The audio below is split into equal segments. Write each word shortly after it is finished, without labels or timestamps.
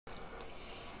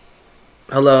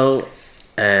Hello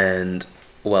and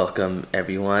welcome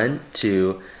everyone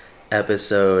to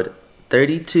episode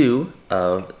 32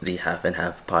 of the Half and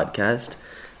Half podcast.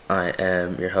 I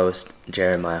am your host,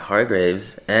 Jeremiah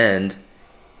Hargraves, and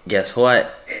guess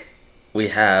what? We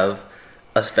have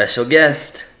a special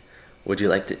guest. Would you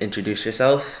like to introduce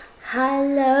yourself?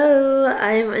 Hello,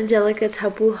 I'm Angelika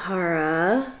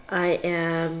Tabuhara. I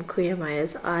am Kuya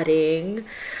Maya's adding,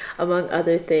 among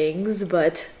other things,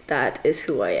 but that is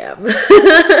who I am.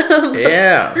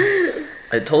 Yeah,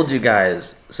 I told you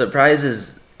guys,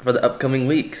 surprises for the upcoming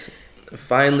weeks.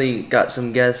 Finally got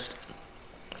some guests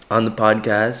on the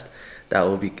podcast that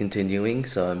will be continuing,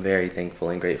 so I'm very thankful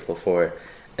and grateful for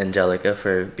Angelika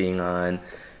for being on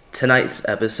this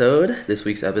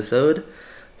week's episode.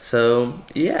 So,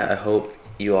 yeah, I hope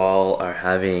you all are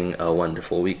having a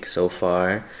wonderful week so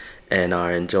far and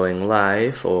are enjoying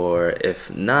life, or if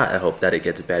not, I hope that it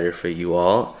gets better for you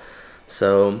all.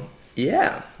 So,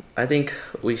 yeah, I think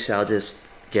we shall just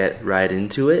get right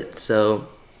into it. So,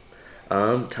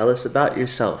 tell us about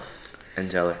yourself,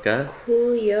 Angelika.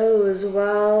 Coolios.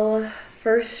 Well,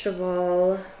 first of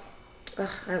all, I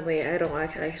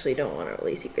actually don't want to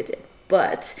release secrets yet.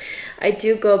 But I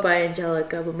do go by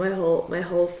Angelika, but my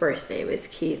whole first name is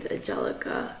Keith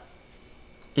Angelika.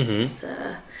 Mm-hmm. Just,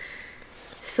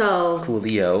 so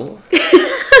Coolio.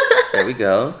 There we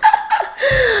go.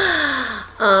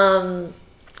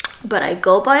 But I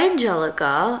go by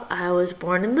Angelika. I was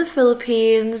born in the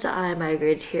Philippines. I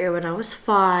migrated here when I was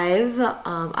 5.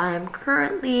 I am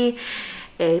currently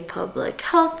a public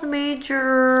health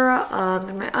major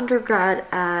in my undergrad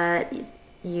at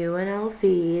UNLV,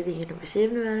 the University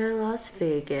of Nevada, Las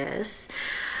Vegas.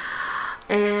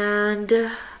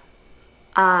 And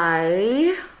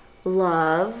I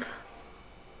love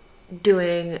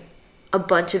doing a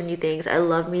bunch of new things. I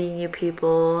love meeting new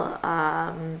people.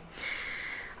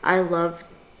 I love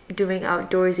doing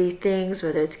outdoorsy things,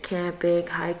 whether it's camping,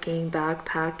 hiking,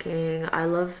 backpacking. I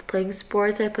love playing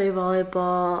sports. I play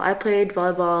volleyball. I played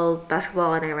volleyball,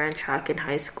 basketball, and I ran track in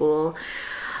high school.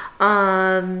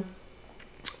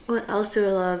 What else do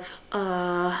I love?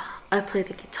 I play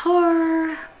the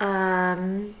guitar.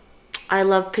 I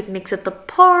love picnics at the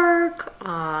park.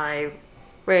 I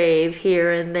rave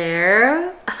here and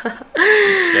there.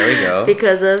 There we go.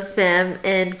 Because of fam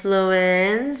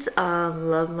influence.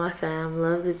 Love my fam.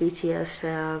 Love the BTS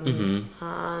fam.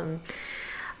 Mm-hmm.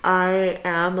 I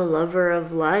am a lover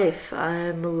of life.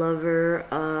 I'm a lover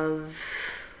of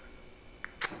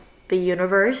the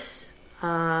universe.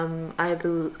 I'm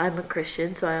a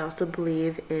Christian, so I also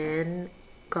believe in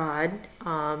God.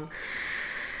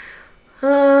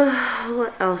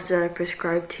 What else do I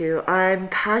prescribe to? I'm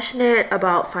passionate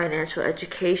about financial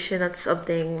education. That's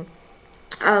something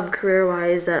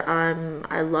career-wise that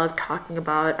I love talking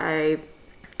about. I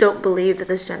don't believe that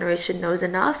this generation knows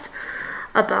enough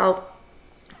about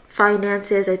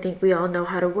finances. I think we all know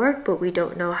how to work, but we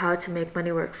don't know how to make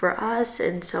money work for us.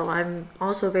 And so I'm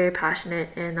also very passionate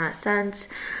in that sense.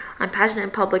 I'm passionate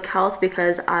in public health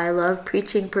because I love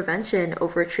preaching prevention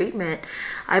over treatment.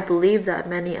 I believe that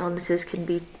many illnesses can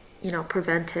be,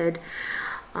 prevented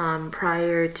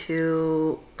prior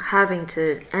to having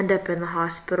to end up in the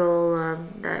hospital.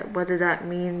 Whether that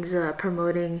means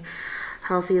promoting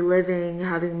healthy living,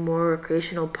 having more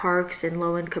recreational parks in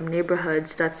low-income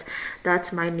neighborhoods.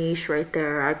 That's my niche right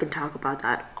there. I can talk about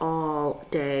that all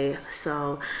day.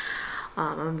 So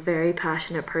I'm a very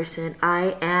passionate person.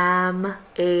 I am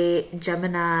a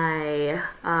Gemini.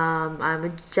 I'm a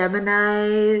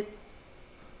Gemini,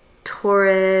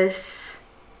 Taurus.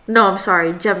 No, I'm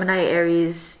sorry, Gemini,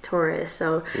 Aries, Taurus.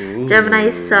 So Ooh. Gemini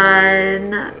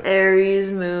Sun, Aries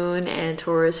Moon, and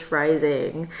Taurus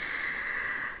Rising.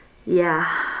 Yeah.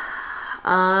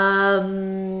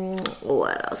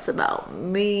 What else about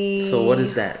me? So what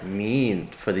does that mean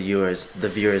for the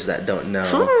viewers that don't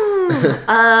know?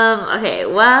 Okay,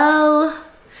 well,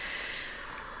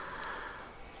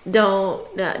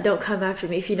 don't come after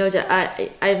me if you know.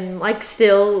 I'm like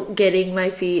still getting my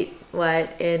feet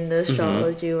wet in the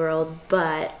astrology world,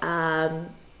 but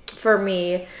for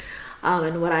me,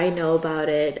 and what I know about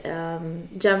it,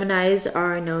 Geminis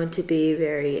are known to be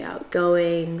very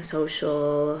outgoing,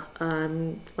 social,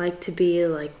 like to be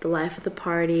like the life of the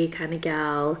party kind of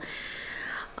gal.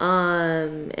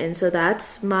 And so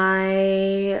that's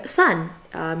my sun,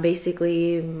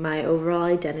 basically my overall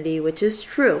identity, which is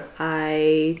true.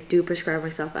 I do prescribe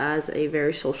myself as a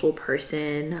very social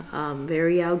person,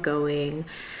 very outgoing.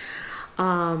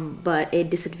 But a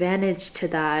disadvantage to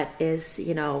that is,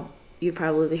 you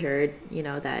probably heard,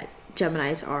 that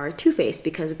Geminis are two-faced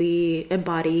because we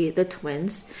embody the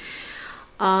twins.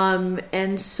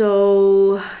 And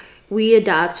so we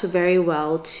adapt very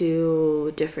well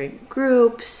to different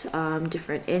groups,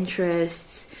 different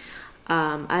interests.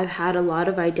 I've had a lot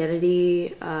of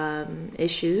identity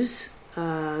issues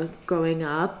growing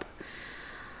up.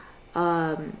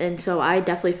 And so I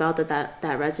definitely felt that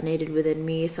resonated within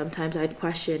me. Sometimes I'd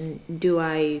question, do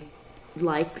I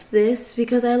like this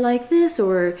because I like this,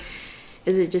 or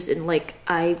is it just in like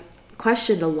I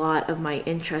questioned a lot of my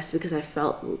interests because I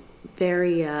felt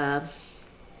very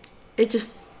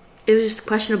it was just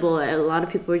questionable. A lot of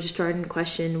people were just starting to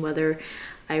question whether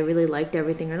I really liked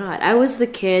everything or not. I was the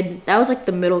kid that was like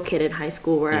the middle kid in high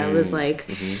school where I was like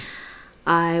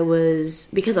I was,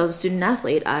 because I was a student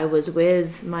athlete, I was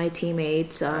with my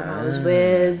teammates, I was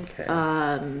with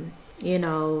you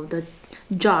know, the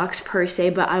jocks per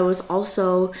se, but I was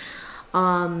also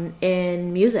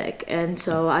in music, and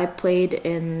so I played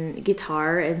in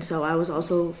guitar, and so I was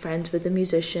also friends with the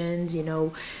musicians, you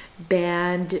know,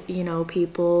 band, you know,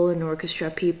 people and orchestra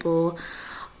people.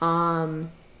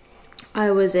 I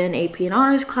was in AP and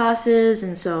honors classes,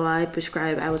 and so I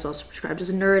was also prescribed as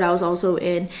a nerd. I was also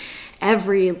in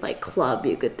every like club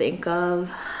you could think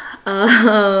of,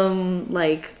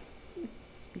 like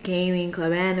gaming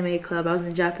club, anime club. I was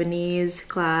in Japanese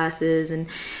classes and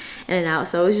in and out.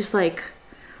 So it was just like,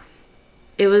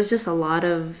 it was just a lot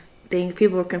of things.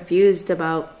 People were confused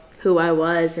about who I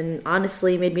was, and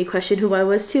honestly made me question who I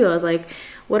was too. I was like,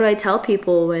 what do I tell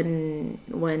people when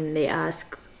they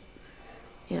ask,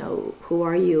 you know, who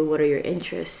are you? What are your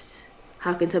interests?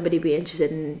 How can somebody be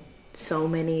interested in so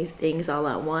many things all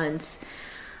at once?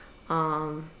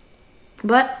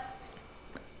 But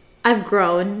I've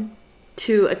grown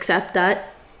to accept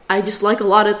that I just like a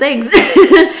lot of things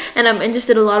and I'm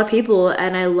interested in a lot of people,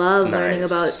 and I love learning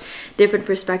about different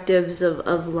perspectives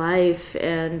of life,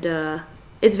 and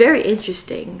it's very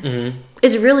interesting.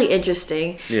 It's really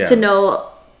interesting to know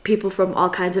people from all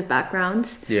kinds of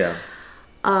backgrounds.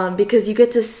 Because you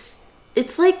get to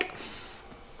it's like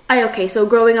so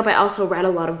growing up I also read a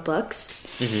lot of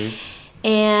books.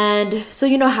 And so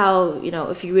you know how, you know,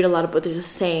 if you read a lot of books, there's a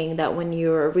saying that when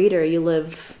you're a reader you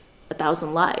live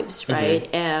 1,000 lives, right?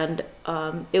 And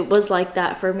it was like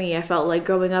that for me. I felt like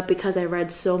growing up, because I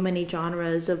read so many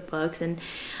genres of books, and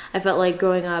I felt like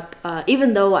growing up,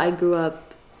 even though I grew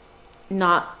up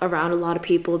not around a lot of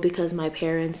people because my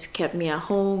parents kept me at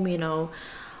home, you know,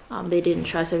 they didn't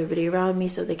trust everybody around me,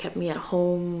 so they kept me at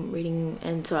home reading,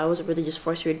 and so I was really just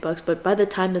forced to read books. But by the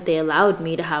time that they allowed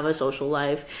me to have a social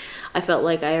life, I felt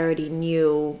like I already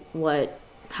knew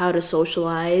how to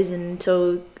socialize, and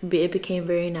so it became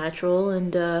very natural.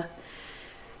 And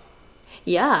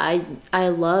I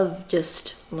love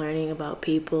just learning about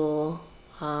people.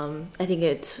 I think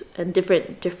it's and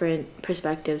different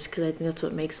perspectives, because I think that's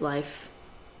what makes life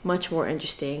much more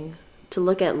interesting. To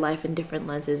look at life in different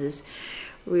lenses is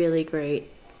really great.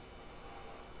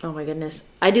 Oh my goodness,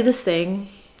 I do this thing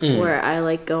where I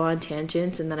like go on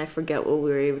tangents and then I forget what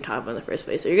we were even talking about in the first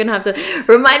place, so you're gonna have to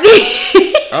remind me.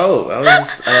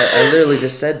 I literally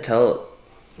just said talk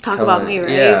about me, right?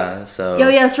 Yeah, so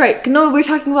yeah, that's right. No, we're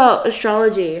talking about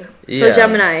astrology. So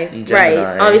Gemini,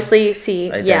 right? Obviously,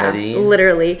 see, identity,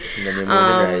 literally. And then your moon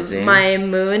and rising. My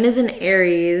moon is in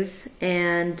Aries,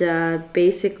 and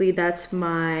basically that's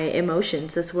my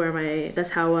emotions. That's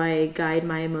how I guide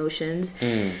my emotions.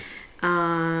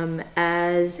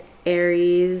 As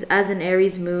an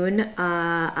Aries moon,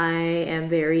 I am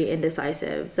very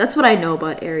indecisive. That's what I know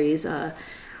about Aries.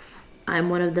 I'm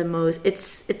one of the most. It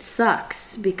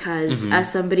sucks because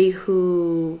as somebody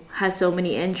who has so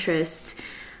many interests,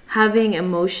 having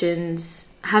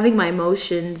my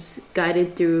emotions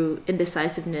guided through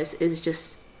indecisiveness is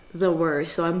just the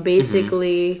worst. So I'm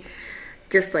basically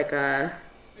just like a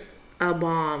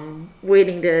bomb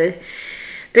waiting to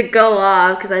go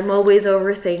off, because I'm always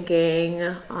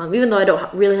overthinking. Even though I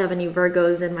don't really have any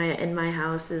Virgos in my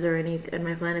houses or any in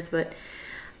my planets, but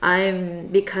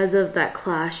because of that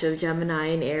clash of Gemini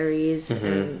and Aries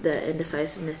and the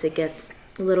indecisiveness, it gets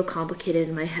a little complicated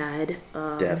in my head.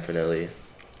 Definitely.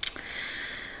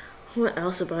 What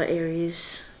else about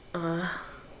Aries? I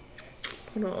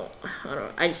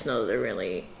just know they're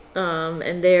really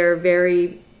and they're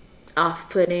very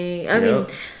off-putting. I mean,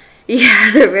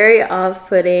 yeah, they're very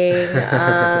off-putting.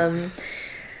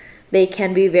 They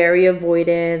can be very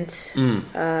avoidant.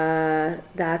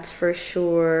 That's for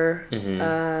sure.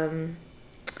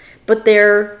 But they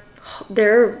are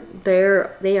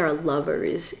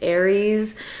lovers.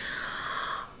 Aries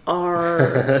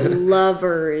are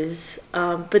lovers,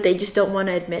 but they just don't want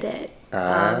to admit it.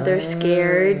 They're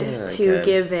scared to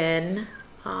give in.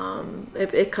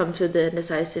 It comes with the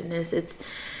indecisiveness. It's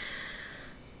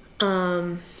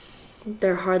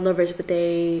they're hard lovers, but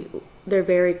they're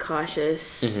very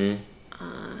cautious. Mm-hmm.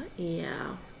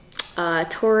 Yeah.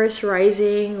 Taurus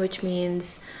rising, which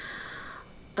means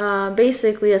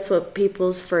basically that's what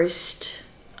people's first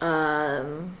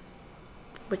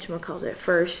whatchamacallit,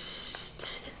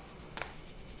 first,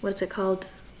 what's it called?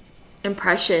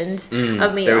 Impressions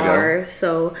of me are.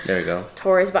 So there we go.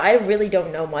 Taurus, but I really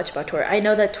don't know much about Taurus. I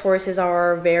know that Tauruses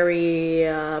are very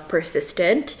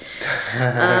persistent,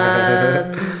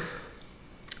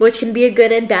 which can be a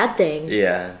good and bad thing.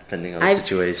 Yeah, depending on the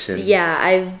situation. Yeah,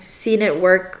 I've seen it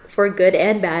work for good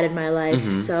and bad in my life.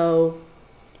 So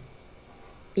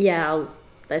yeah,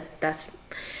 that's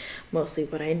mostly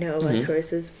what I know about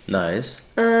Tauruses. Nice.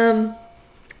 My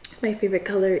favorite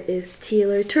color is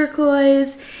teal or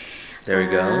turquoise. There we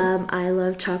go. I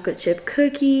love chocolate chip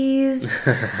cookies.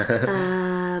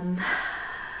 Yeah,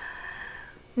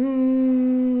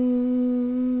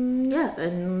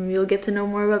 and you'll get to know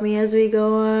more about me as we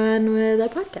go on with our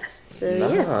podcast. So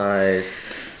nice.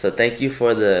 So thank you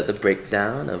for the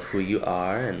breakdown of who you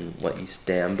are and what you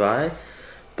stand by.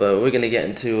 But we're gonna get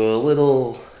into a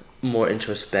little more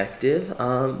introspective.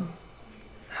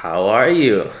 How are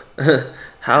you?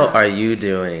 How are you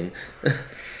doing?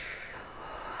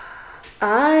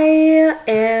 I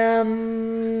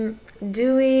am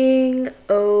doing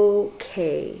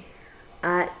okay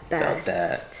at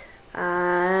best.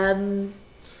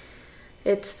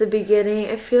 It's the beginning.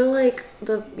 I feel like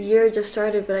the year just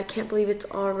started, but I can't believe it's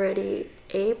already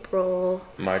April.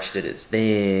 March did its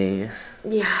thing.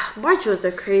 Yeah, March was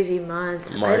a crazy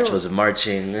month. March was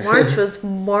marching. March was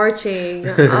marching.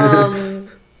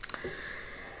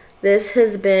 This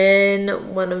has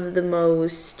been one of the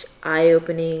most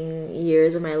eye-opening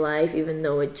years of my life, even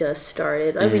though it just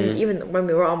started. I mean, even when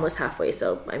we were almost halfway,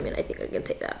 so I mean, I think I can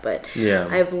say that. But yeah,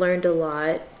 I've learned a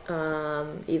lot,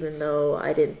 even though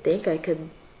I didn't think I could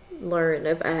learn.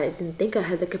 I didn't think I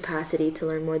had the capacity to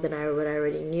learn more than what I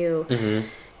already knew.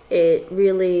 It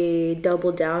really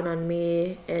doubled down on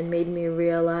me and made me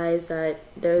realize that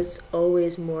there's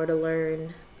always more to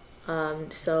learn.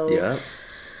 Yeah.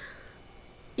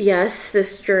 Yes,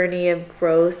 this journey of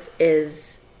growth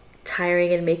is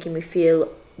tiring and making me feel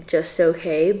just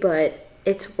okay, but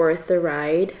it's worth the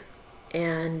ride.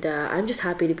 And I'm just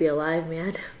happy to be alive,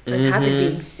 man. I'm just happy to be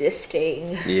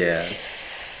existing. Yeah.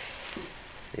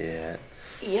 Yeah.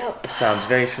 Yep. Sounds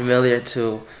very familiar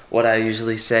to what I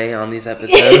usually say on these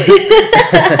episodes.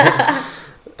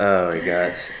 Oh my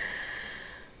gosh.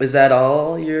 Is that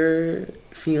all you're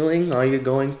feeling, all you're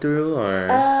going through, or?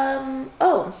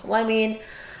 Well, I mean,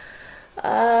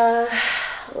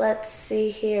 let's see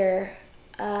here.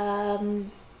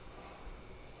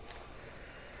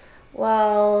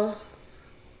 Well,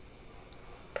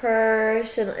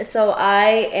 personally, so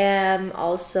I am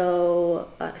also,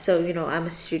 I'm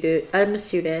a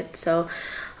student, so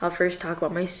I'll first talk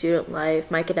about my student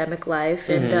life, my academic life,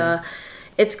 and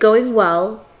it's going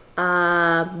well,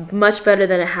 much better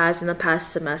than it has in the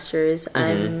past semesters.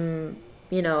 I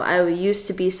used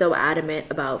to be so adamant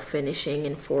about finishing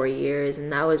in 4 years,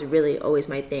 and that was really always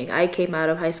my thing. I came out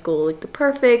of high school like the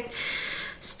perfect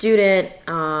student,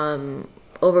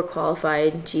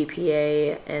 overqualified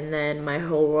GPA, and then my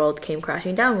whole world came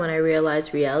crashing down when I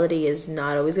realized reality is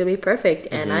not always going to be perfect.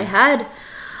 And I had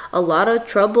a lot of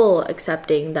trouble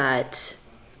accepting that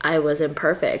I was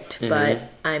imperfect, but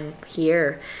I'm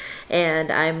here.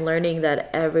 And I'm learning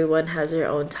that everyone has their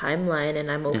own timeline,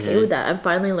 and I'm okay with that. I'm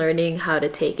finally learning how to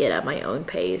take it at my own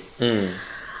pace.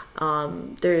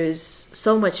 There's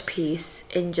so much peace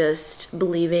in just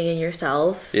believing in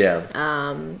yourself. Yeah.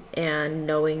 And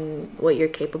knowing what you're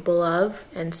capable of.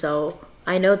 And so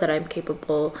I know that I'm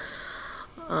capable,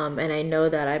 and I know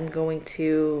that I'm going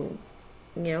to,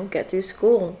 get through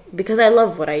school because I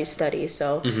love what I study.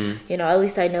 So, at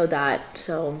least I know that.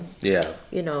 So, yeah.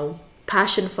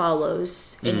 Passion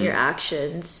follows in your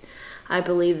actions. I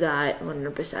believe that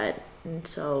 100%. And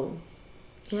so,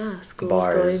 yeah,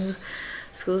 school's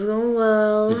going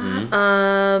well.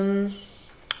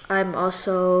 I'm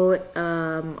also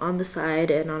on the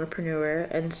side an entrepreneur,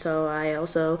 and so I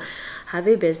also have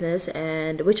a business,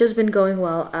 and which has been going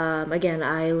well. Again,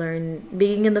 I learn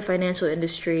being in the financial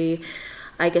industry.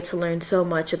 I get to learn so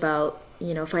much about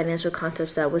financial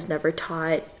concepts that was never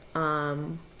taught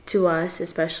to us,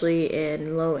 especially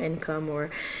in low income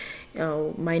or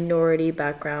minority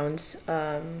backgrounds.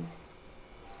 And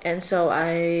so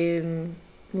I'm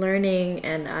learning,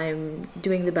 and I'm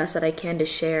doing the best that I can to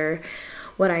share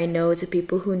what I know to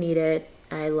people who need it.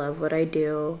 I love what I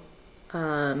do.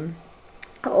 I'll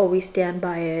always stand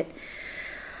by it.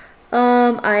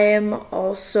 I am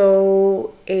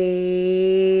also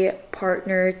a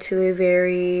partner to a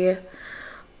very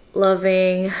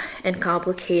loving and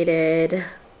complicated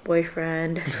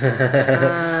boyfriend.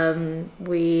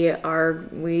 We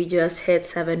just hit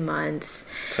 7 months.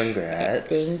 Congrats.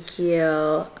 Thank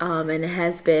you. And it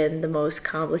has been the most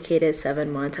complicated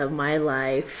 7 months of my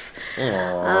life.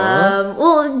 Aww.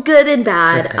 Well, good and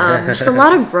bad. Just a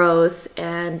lot of growth,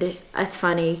 and it's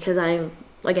funny because I'm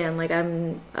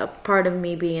a part of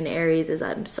me being an Aries is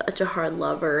I'm such a hard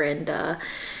lover, and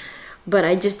but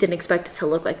I just didn't expect it to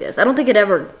look like this. I don't think it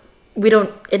never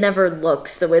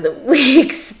looks the way that we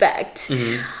expect.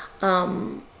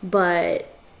 But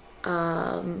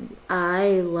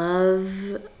I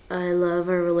love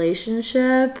our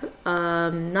relationship.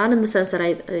 Not in the sense that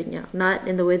not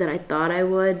in the way that I thought I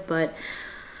would, but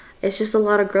it's just a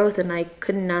lot of growth, and I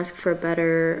couldn't ask for a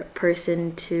better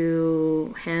person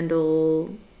to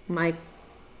handle my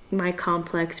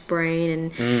complex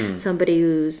brain, and somebody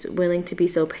who's willing to be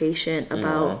so patient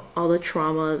about all the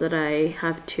trauma that I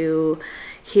have to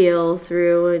heal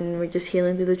through, and we're just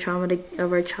healing through the trauma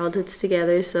of our childhoods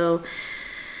together. So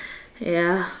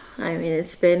yeah, I mean,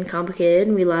 it's been complicated,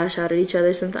 and we lash out at each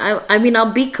other sometimes. I mean,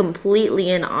 I'll be completely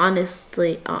and honest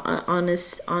to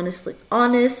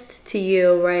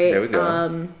you, right? There we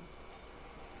go.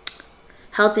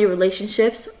 Healthy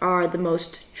relationships are the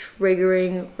most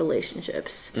triggering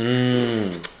relationships.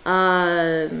 It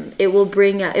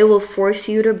will force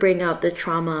you to bring out the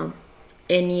trauma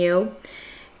in you,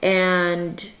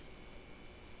 and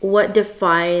what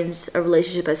defines a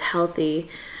relationship as healthy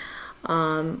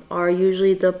are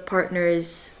usually the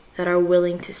partners that are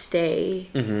willing to stay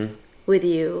with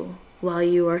you while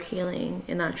you are healing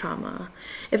in that trauma.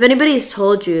 If anybody's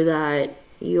told you that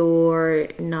you're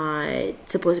not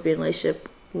supposed to be in a relationship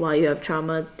while you have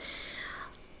trauma,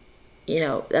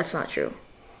 that's not true.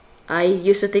 I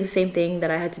used to think the same thing, that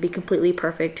I had to be completely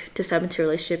perfect to step into a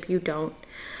relationship. You don't.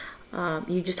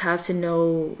 You just have to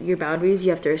know your boundaries. You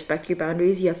have to respect your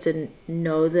boundaries. You have to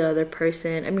know the other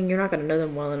person. I mean, you're not going to know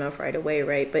them well enough right away,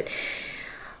 right? But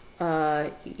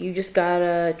you just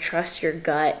gotta trust your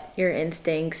gut, your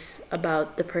instincts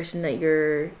about the person that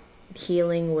you're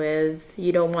healing with.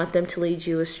 You don't want them to lead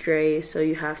you astray, so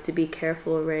you have to be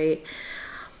careful, right?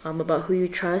 About who you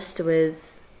trust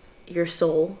with your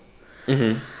soul.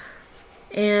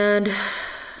 And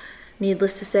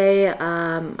needless to say,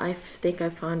 I think I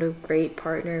found a great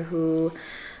partner who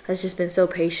has just been so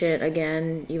patient,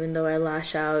 again, even though I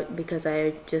lash out because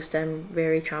I just am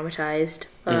very traumatized.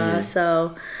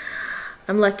 So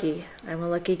I'm lucky. I'm a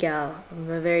lucky gal. I'm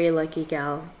a very lucky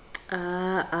gal.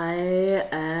 I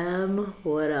am...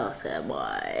 What else am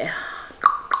I?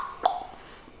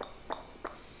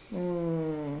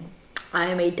 I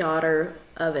am a daughter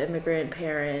of immigrant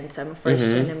parents. I'm a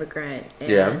first-gen immigrant.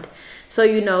 And so,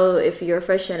 if you're a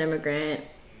first-gen immigrant,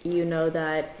 you know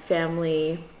that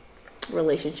family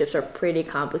relationships are pretty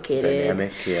complicated.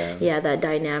 Dynamic, yeah. Yeah, that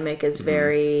dynamic is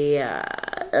very...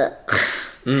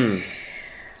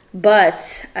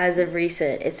 But as of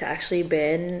recent, it's actually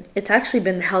been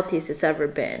the healthiest it's ever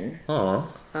been.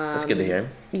 Oh, that's good to hear.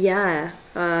 Yeah,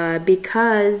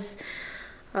 because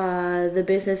the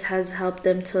business has helped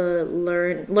them to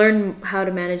learn how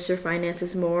to manage their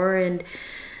finances more, and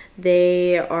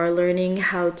they are learning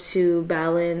how to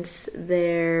balance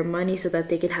their money so that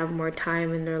they can have more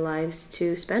time in their lives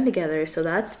to spend together. So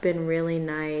that's been really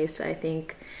nice. I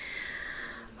think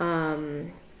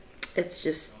it's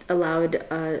just allowed,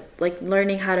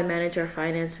 learning how to manage our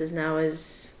finances now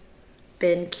has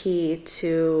been key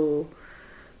to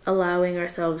allowing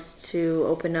ourselves to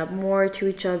open up more to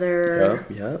each other.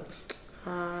 Yep.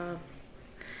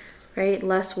 Right?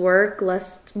 Less work,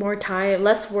 more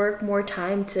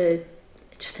time to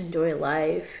just enjoy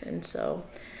life. And so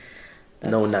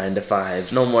no 9 to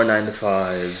 5s. No more 9 to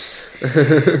 5s. 9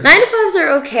 to 5s are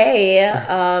okay,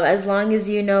 as long as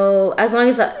as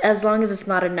long as it's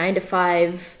not a 9 to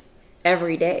 5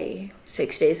 every day,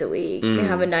 6 days a week. You can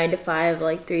have a 9 to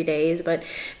 5 3 days, but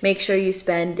make sure you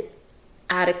spend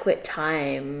adequate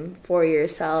time for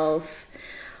yourself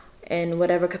in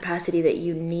whatever capacity that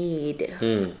you need.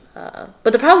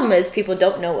 But the problem is people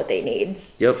don't know what they need.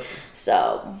 Yep.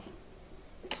 So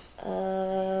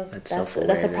that's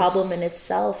a problem in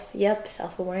itself. Yep,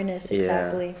 self-awareness.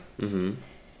 Exactly. Yeah.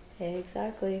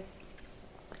 Exactly.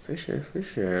 For sure.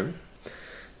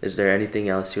 Is there anything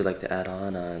else you'd like to add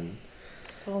on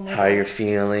how you're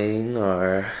feeling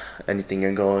or anything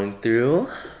you're going through?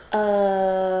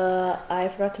 I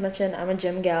forgot to mention I'm a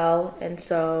gym gal, and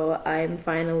so I'm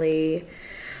finally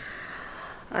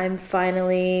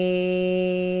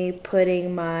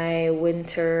putting my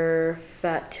winter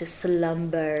fat to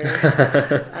slumber.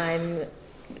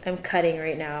 I'm cutting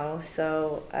right now,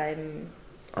 so I'm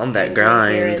On that hangry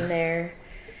grind. here and there.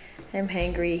 I'm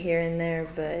hangry here and there,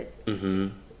 but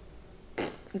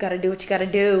gotta do what you gotta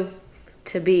do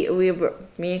to be. Me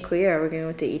and Kuya are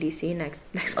going to EDC next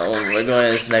month. Oh, we're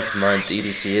going this next month.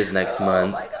 EDC is next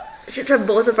month. Oh my gosh, it's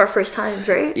both of our first times,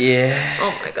 right? Yeah.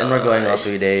 Oh my god. And we're going all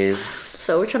 3 days.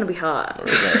 So we're trying to be hot.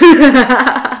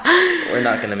 We're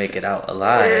not gonna make it out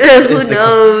alive. Who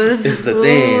knows? Is the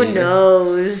thing. Who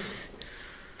knows?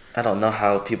 I don't know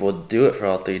how people do it for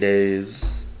all 3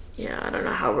 days. Yeah, I don't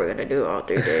know how we're gonna do it all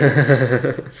 3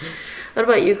 days. What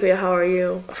about you, Kuya? How are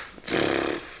you?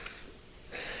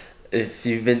 If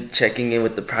you've been checking in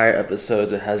with the prior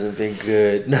episodes, it hasn't been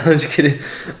good. No, I'm just kidding.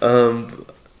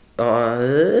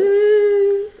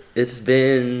 It's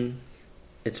been.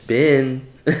 Yeah.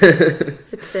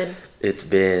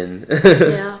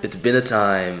 It's been a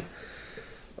time.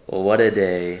 What a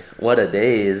day. What a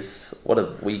days. What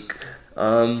a week.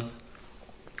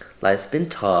 Life's been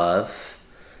tough.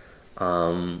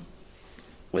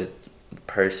 With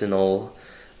personal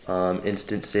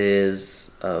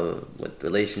instances, with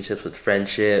relationships, with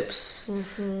friendships,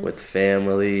 with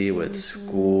family, with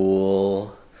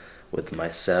school, with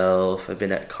myself. I've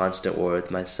been at constant war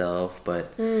with myself,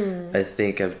 but I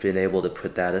think I've been able to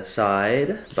put that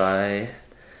aside by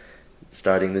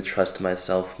starting to trust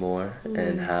myself more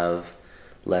and have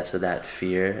less of that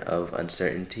fear of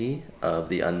uncertainty, of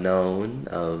the unknown,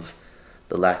 of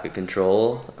the lack of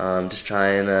control. Just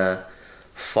trying to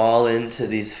fall into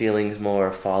these feelings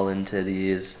more, fall into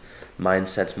these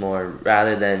mindsets more,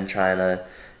 rather than trying to,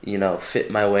 fit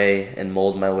my way and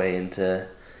mold my way into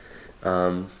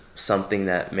something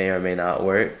that may or may not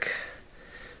work.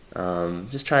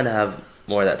 Just trying to have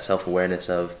more of that self-awareness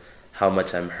of how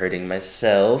much I'm hurting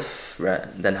myself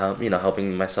than how,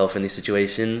 helping myself in these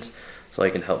situations, so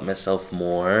I can help myself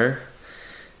more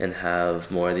and have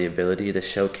more of the ability to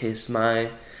showcase my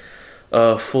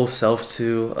full self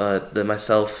to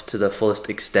myself to the fullest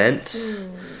extent.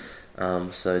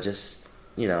 So just,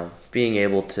 being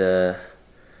able to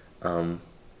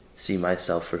see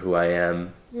myself for who I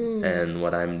am and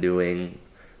what I'm doing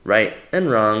right and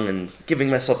wrong, and giving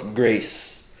myself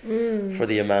grace for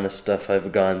the amount of stuff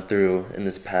I've gone through in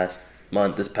this past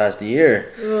month, this past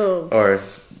year, or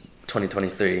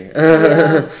 2023,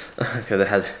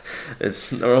 because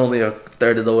it's we're only a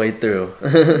third of the way through,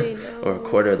 or a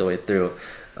quarter of the way through.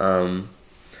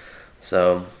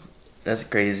 So that's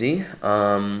crazy.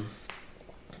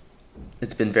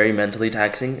 It's been very mentally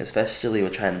taxing, especially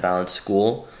with trying to balance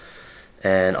school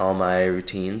and all my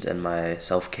routines and my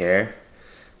self-care.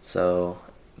 So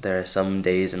there are some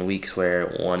days and weeks where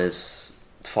one is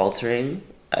faltering.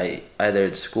 Either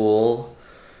it's school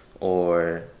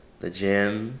or the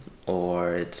gym,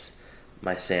 or it's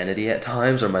my sanity at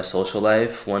times, or my social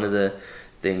life. One of the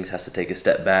things has to take a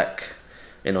step back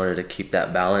in order to keep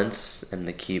that balance and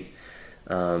to keep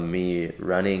me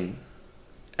running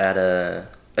at a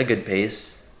good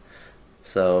pace.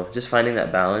 So just finding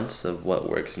that balance of what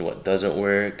works and what doesn't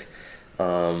work.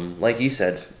 Like you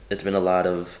said, it's been a lot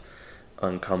of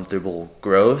uncomfortable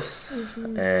growth,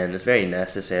 and it's very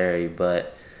necessary,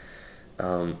 but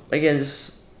again,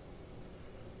 just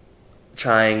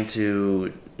trying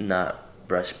to not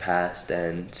brush past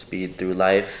and speed through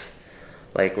life.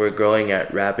 Like, we're growing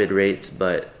at rapid rates,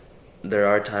 but there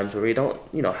are times where we don't,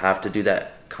 have to do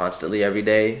that constantly every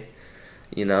day.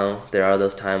 There are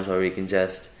those times where we can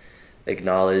just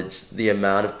acknowledge the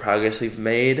amount of progress we've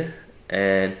made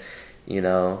and,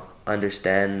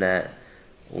 understand that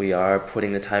we are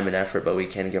putting the time and effort, but we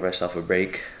can give ourselves a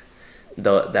break.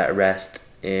 That rest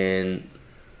in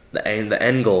the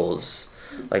end goals.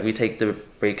 Like, we take the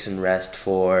breaks and rest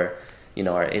for,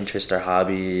 our interests, our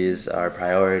hobbies, our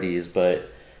priorities, but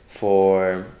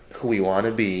for who we want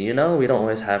to be, we don't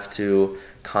always have to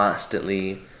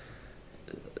constantly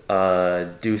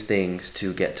do things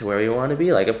to get to where we want to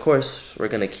be. Like, of course, we're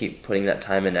going to keep putting that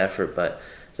time and effort, but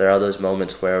there are those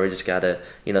moments where we just got to,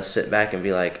 sit back and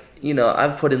be like,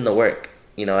 I've put in the work.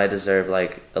 I deserve,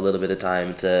 like, a little bit of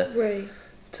time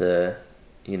to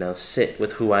sit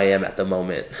with who I am at the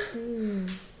moment.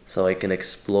 So I can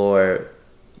explore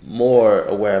more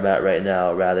of where I'm at right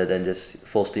now, rather than just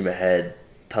full steam ahead,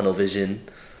 tunnel vision.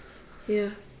 Yeah.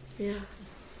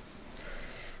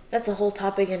 That's a whole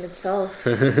topic in itself.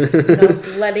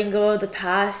 Letting go of the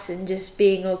past and just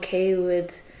being okay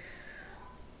with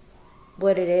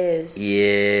what it is.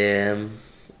 Yeah.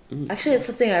 Actually, it's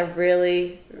something I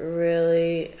really,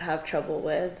 really have trouble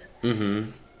with.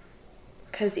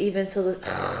 Because even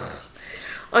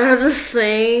I have this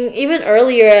thing, even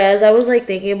earlier, as I was,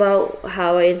 thinking about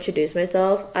how I introduced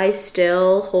myself, I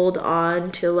still hold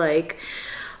on to,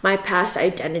 my past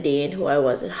identity and who I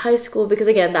was in high school, because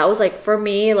again, that was like, for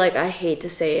me, like, I hate to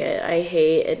say it, I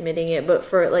hate admitting it, but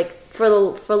for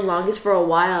the longest, for a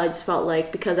while, I just felt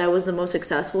like, because I was the most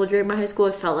successful during my high school,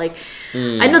 it felt like,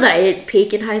 I know that I didn't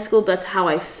peak in high school, but that's how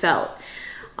I felt.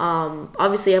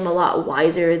 Obviously, I'm a lot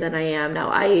wiser than I am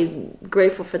now. I'm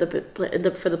grateful for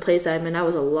the place I'm in. I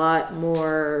was a lot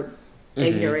more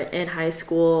ignorant in high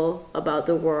school about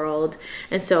the world,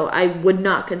 and so I would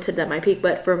not consider that my peak.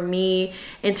 But for me,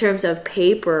 in terms of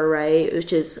paper, right,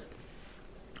 which is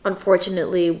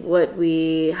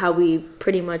unfortunately how we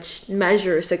pretty much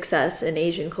measure success in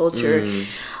Asian culture,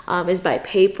 is by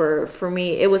paper. For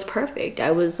me, it was perfect. I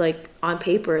was like, on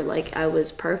paper, like, I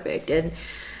was perfect, and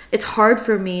it's hard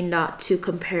for me not to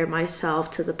compare myself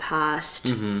to the past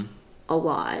a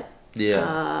lot.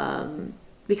 Yeah.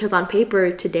 Because on paper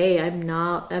today, I'm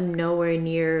nowhere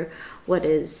near what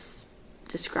is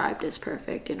described as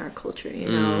perfect in our culture, you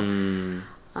know.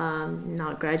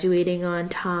 Not graduating on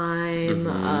time.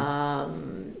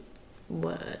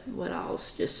 What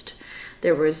else? Just,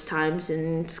 there was times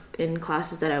in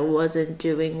classes that I wasn't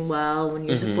doing well, when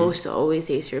you're supposed to always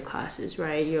ace your classes,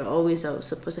 right? You're always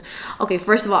supposed to. Okay,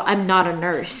 first of all, I'm not a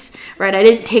nurse, right? I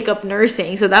didn't take up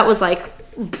nursing, so that was like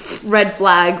red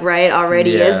flag, right?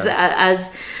 Already, as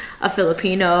a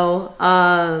Filipino.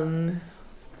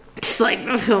 It's like,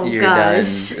 oh, You're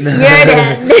gosh, done. you're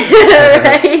done,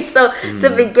 right? So to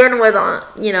begin with,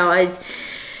 you know, I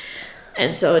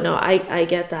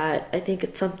get that. I think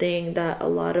it's something that a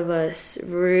lot of us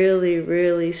really,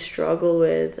 really struggle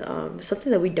with.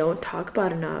 Something that we don't talk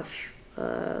about enough.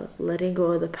 Letting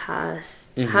go of the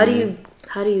past. How do you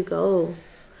go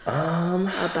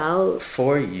about?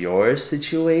 For your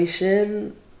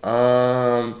situation,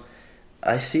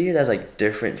 I see it as like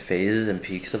different phases and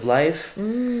peaks of life.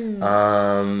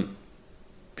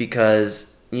 Because,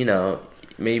 you know,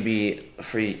 maybe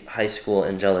for high school,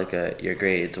 Angelika, your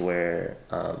grades were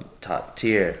top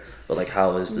tier, but like,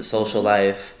 how was the social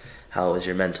life? How was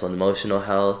your mental and emotional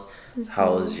health?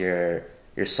 How was your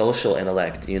social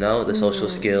intellect? You know, the social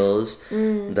skills,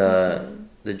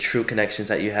 the true connections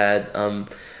that you had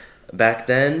back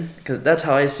then. Because that's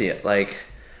how I see it. Like,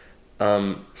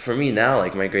 for me now,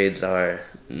 like, my grades are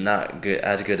not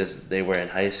as good as they were in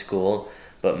high school,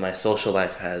 but my social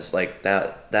life has, like,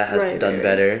 that has done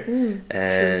better.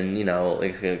 And true. You know,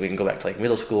 like, we can go back to like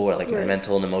middle school, where like my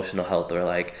mental and emotional health were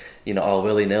like, you know, all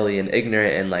willy-nilly and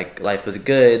ignorant, and like life was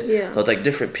good. So it's like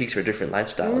different peaks for different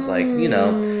lifestyles. Like, you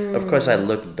know, of course I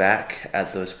look back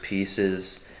at those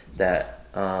pieces that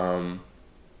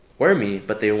were me,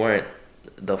 but they weren't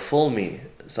the full me.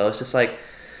 So it's just like,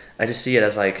 I just see it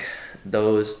as like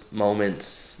those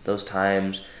moments, those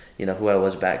times, you know, who I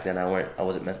was back then, I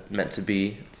wasn't meant to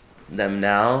be them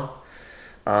now.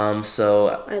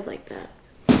 So I like that.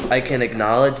 I can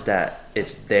acknowledge that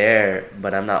it's there,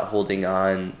 but I'm not holding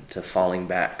on to falling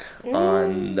back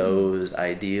on those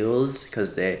ideals,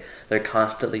 because they're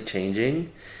constantly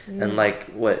changing. And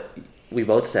like what we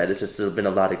both said, it's just been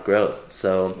a lot of growth.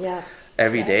 So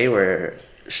every day we're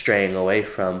straying away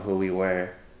from who we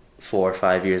were 4 or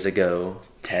 5 years ago,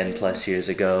 10 plus years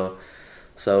ago.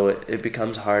 So it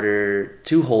becomes harder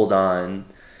to hold on,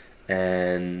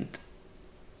 and,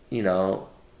 you know,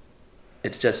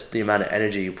 it's just the amount of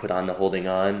energy you put on the holding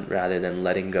on rather than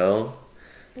letting go,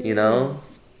 you know,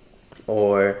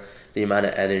 or the amount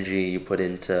of energy you put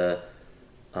into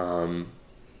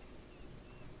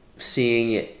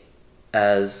seeing it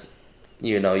as,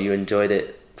 you know, you enjoyed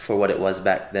it for what it was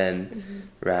back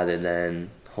then rather than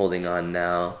holding on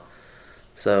now.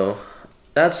 So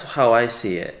that's how I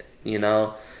see it. You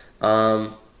know,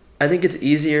 I think it's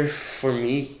easier for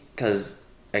me because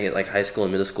I get like high school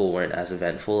and middle school weren't as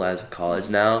eventful as college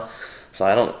now, so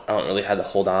I don't really have to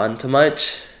hold on to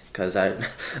much, because I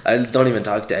don't even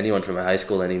talk to anyone from my high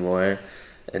school anymore,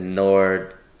 and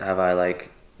nor have I like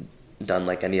done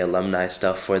like any alumni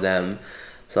stuff for them.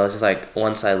 So it's just like,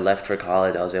 once I left for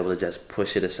college, I was able to just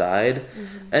push it aside,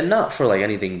 and not for like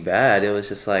anything bad. It was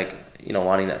just like, you know,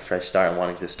 wanting that fresh start and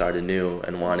wanting to start anew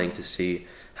and wanting to see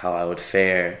how I would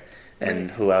fare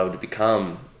and who I would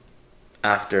become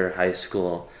after high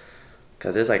school.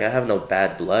 Because it's like, I have no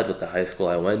bad blood with the high school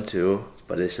I went to,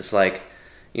 but it's just like,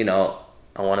 you know,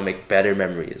 I want to make better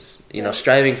memories. You know,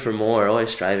 striving for more, always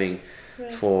striving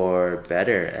for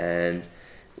better. And,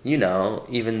 you know,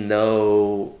 even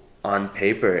though on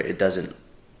paper it doesn't,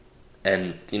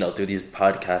 and, you know, through these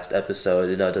podcast episodes,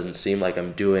 you know, it doesn't seem like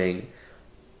I'm doing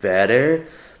better,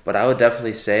 but I would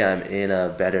definitely say I'm in a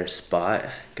better spot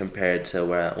compared to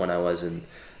when I was in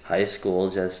high school,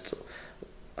 just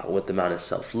with the amount of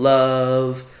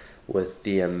self-love, with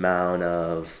the amount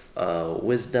of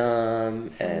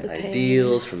wisdom and the pain.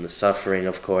 ideals from the suffering,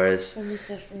 of course, From the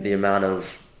suffering. the amount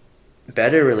of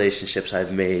better relationships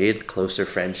I've made, closer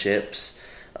friendships,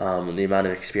 the amount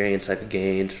of experience I've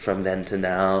gained from then to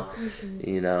now,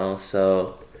 you know.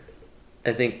 So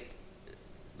I think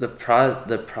the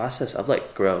process of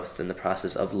like growth and the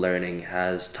process of learning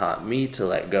has taught me to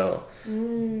let go,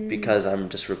 because I'm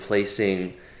just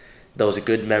replacing those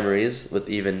good memories with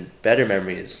even better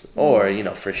memories, or, you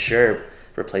know, for sure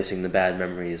replacing the bad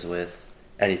memories with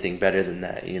anything better than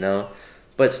that, you know,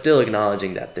 but still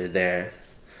acknowledging that they're there.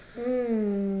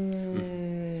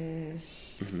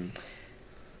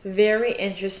 Very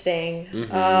interesting.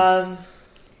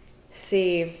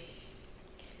 See,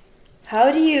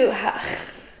 how do you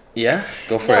Yeah,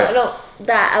 go for it. no,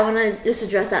 that I want to just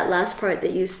address that last part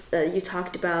that you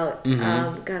talked about.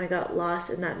 Kind of got lost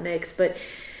in that mix, but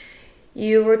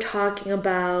you were talking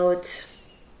about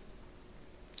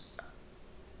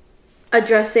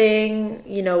addressing,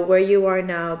 you know, where you are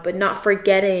now, but not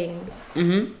forgetting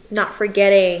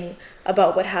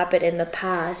about what happened in the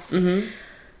past.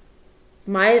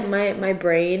 My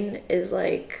brain is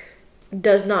like,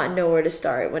 does not know where to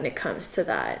start when it comes to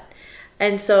that.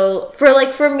 And so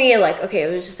for me, like, okay,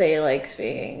 let's just say, like,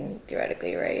 speaking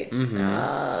theoretically, right?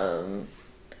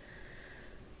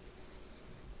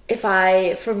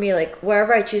 For me, like,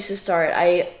 wherever I choose to start,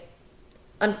 I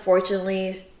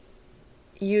unfortunately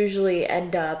usually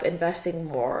end up investing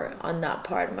more on that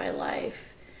part of my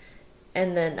life,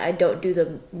 and then I don't do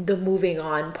the moving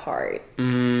on part,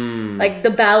 like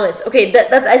the balance. Okay,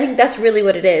 that I think that's really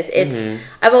what it is. It's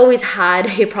I've always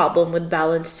had a problem with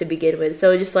balance to begin with.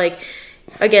 So just like,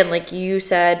 again, like you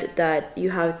said, that you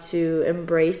have to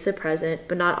embrace the present,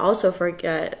 but not also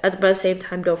forget. At the same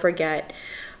time, don't forget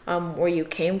where you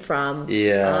came from.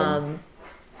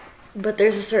 But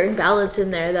there's a certain balance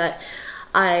in there that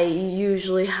I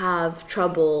usually have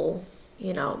trouble,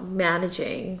 you know,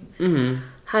 managing.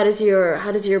 How does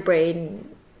your brain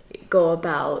go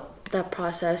about that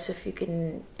process? If you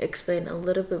can explain a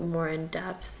little bit more in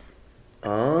depth,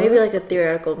 maybe do like a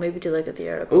theoretical.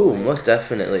 Ooh, like, most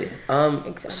definitely.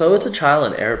 So it's a trial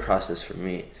and error process for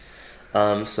me.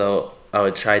 So I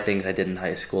would try things I did in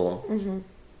high school,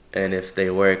 and if they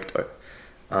worked, or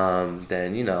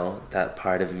then, you know, that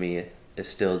part of me is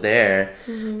still there.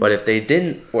 But if they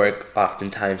didn't work,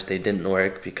 oftentimes they didn't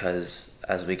work because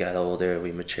as we got older,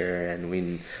 we mature, and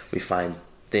we find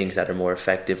things that are more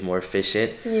effective, more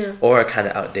efficient, or are kind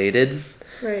of outdated.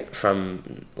 Right.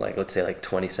 From, like, let's say like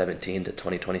 2017 to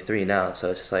 2023 now.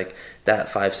 So it's just like that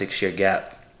 5-6 year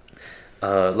gap.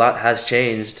 A lot has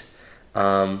changed.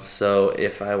 So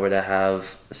if I were to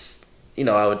have, you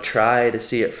know, I would try to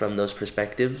see it from those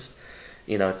perspectives.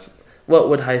 You know, what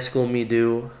would high school me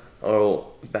do,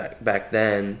 or back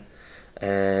then?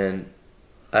 And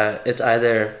it's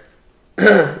either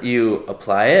you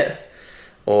apply it,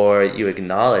 or you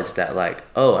acknowledge that, like,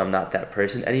 oh, I'm not that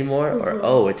person anymore, or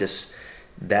oh, it just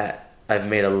that I've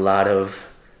made a lot of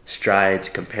strides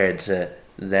compared to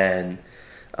then.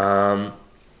 Like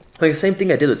the same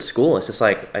thing I did with school. It's just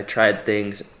like I tried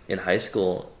things in high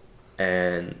school,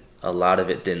 and a lot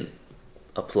of it didn't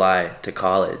apply to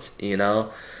college, you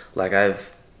know? Like,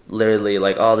 I've literally,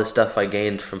 like, all the stuff I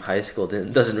gained from high school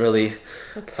doesn't really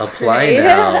apply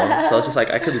now. So it's just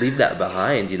like I could leave that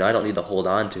behind, you know? I don't need to hold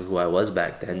on to who I was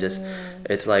back then. Just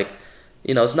it's like,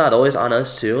 you know, it's not always on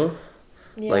us too.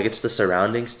 Like, it's the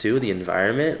surroundings too, the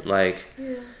environment. Like,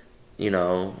 you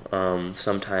know,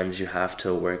 sometimes you have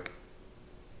to work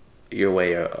your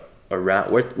way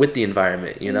around with the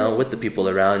environment, you know, with the people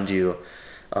around you,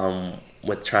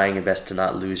 with trying your best to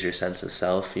not lose your sense of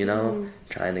self, you know,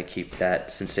 trying to keep that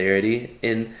sincerity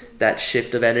in that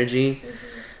shift of energy.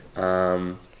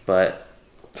 But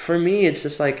for me, it's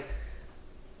just like,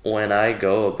 when I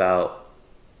go about,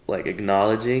 like,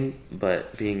 acknowledging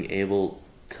but being able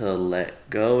to let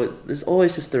go, there's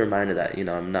always just the reminder that, you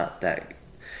know, I'm not that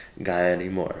guy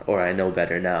anymore, or I know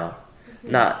better now.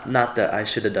 Not that I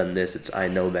should have done this, it's I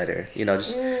know better, you know,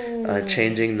 just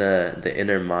changing the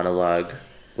inner monologue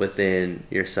within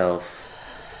yourself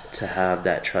to have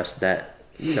that trust that,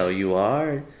 you know, you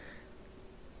are,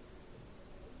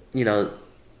 you know,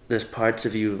 there's parts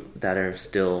of you that are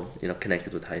still, you know,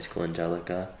 connected with high school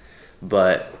Angelika,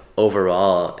 but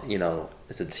overall, you know,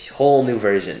 it's a whole new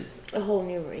version. A whole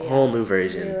new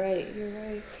version. You're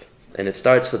right. And it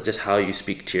starts with just how you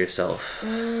speak to yourself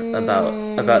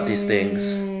about these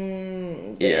things.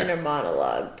 The inner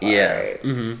monologue part.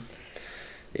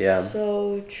 Yeah.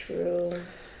 So true.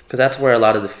 Because that's where a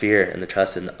lot of the fear and the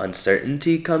trust and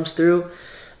uncertainty comes through.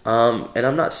 And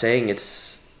I'm not saying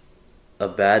it's a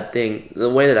bad thing. The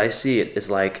way that I see it is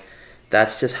like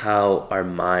that's just how our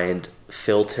mind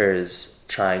filters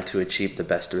trying to achieve the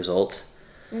best result.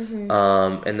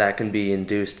 And that can be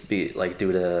induced be like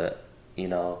due to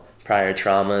prior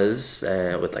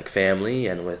traumas with like family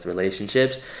and with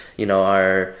relationships.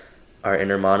 Our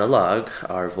inner monologue,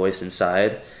 our voice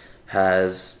inside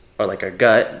has, or like our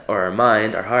gut or our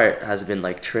mind, our heart has been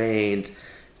like trained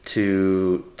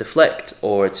to deflect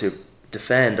or to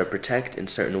defend or protect in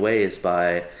certain ways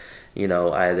by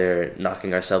either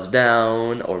knocking ourselves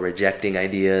down or rejecting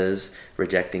ideas,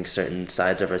 rejecting certain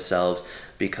sides of ourselves,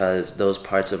 because those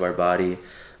parts of our body,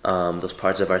 those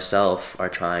parts of ourself are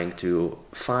trying to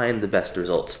find the best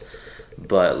results.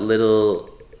 But little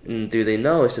do they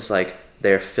know, it's just like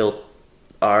their filtration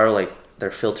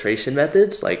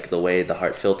methods, like the way the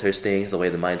heart filters things, the way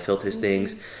the mind filters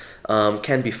things,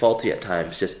 can be faulty at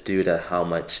times, just due to how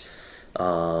much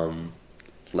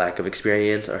lack of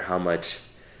experience, or how much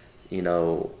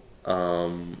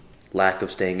lack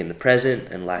of staying in the present,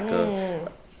 and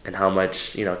and how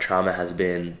much trauma has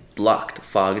been blocked,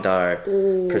 fogged our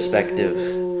perspective.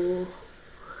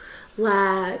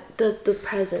 The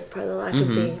present part, the lack of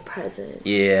being present.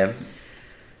 Yeah.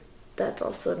 That's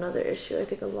also another issue. I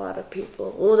think a lot of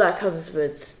people, well, that comes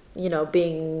with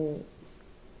being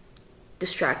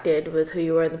distracted with who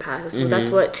you were in the past. So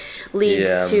that's what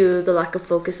leads to the lack of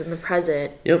focus in the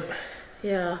present. Yep.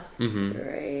 Yeah.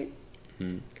 Right.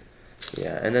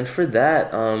 Yeah, and then for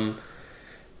that,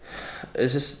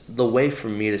 it's just the way for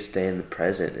me to stay in the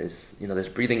present is, there's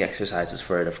breathing exercises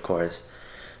for it, of course.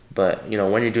 But,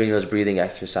 when you're doing those breathing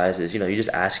exercises, you just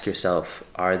ask yourself,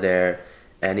 are there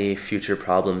any future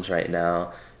problems right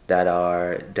now that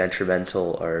are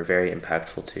detrimental or very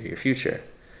impactful to your future?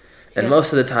 And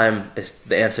most of the time,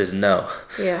 the answer is no.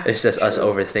 Yeah, it's just us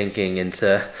overthinking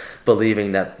into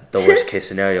believing that the worst case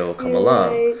scenario will come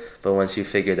along. Right. But once you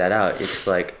figure that out, it's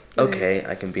like, okay,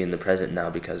 I can be in the present now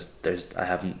because I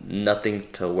have nothing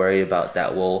to worry about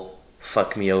that will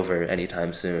fuck me over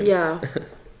anytime soon. Yeah,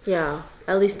 yeah.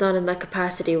 At least not in that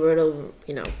capacity where it'll,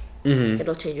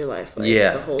 it'll change your life. Like,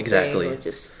 yeah, the whole exactly. Thing will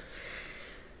just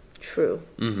true.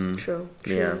 True.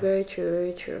 Yeah. Very true.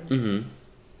 Very true.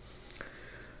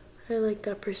 I like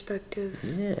that perspective.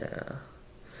 Yeah.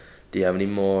 Do you have any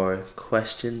more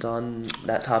questions on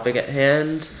that topic at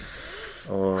hand?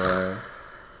 Or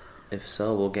if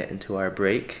so, we'll get into our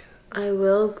break. I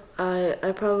will.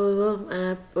 I probably will,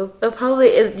 and it probably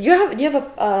is. Do you have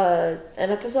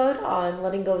an episode on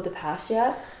letting go of the past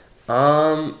yet?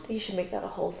 I think you should make that a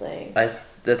whole thing.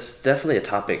 That's definitely a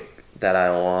topic that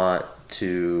I want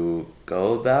to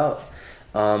go about.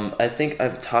 I think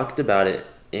I've talked about it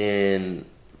in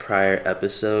prior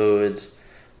episodes,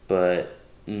 but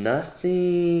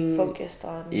nothing focused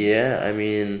on. Yeah, I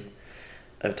mean,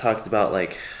 I've talked about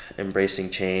like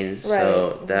embracing change, right.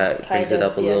 So that brings it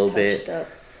up a little bit.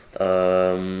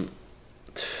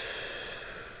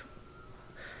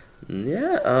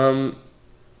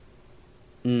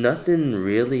 Nothing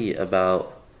really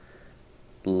about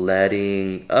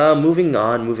moving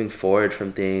forward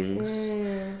from things.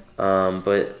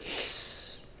 But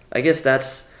I guess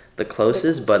that's the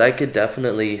closest, but I could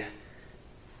definitely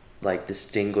like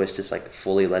distinguish just like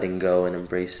fully letting go and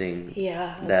embracing.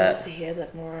 Yeah, I'd love to hear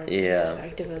that more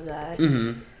perspective of that.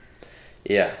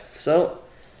 Yeah, so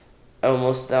that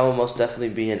will most definitely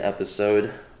be an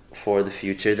episode for the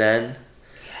future then.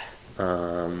 Yes.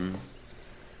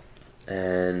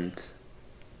 And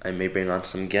I may bring on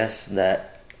some guests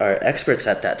that are experts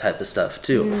at that type of stuff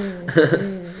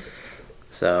too.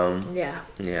 So yeah.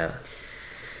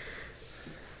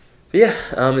 Yeah,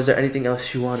 is there anything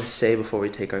else you want to say before we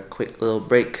take our quick little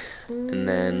break? And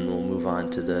then we'll move on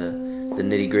to the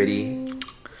nitty-gritty.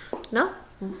 No,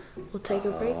 we'll take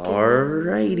a break.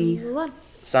 Alrighty.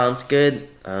 Sounds good.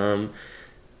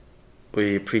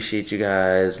 We appreciate you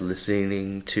guys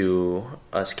listening to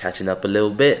us catching up a little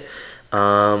bit.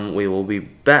 We will be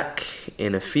back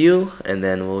in a few, and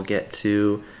then we'll get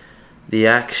to the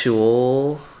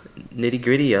actual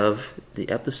nitty-gritty of the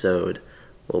episode.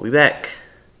 We'll be back.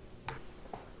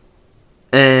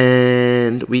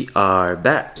 And we are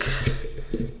back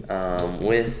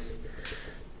with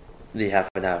the Half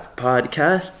and Half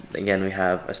podcast. Again, we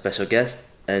have a special guest,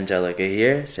 Angelika,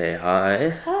 here. Say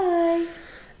hi. Hi.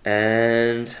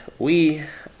 And we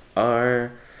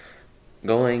are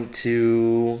going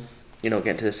to, get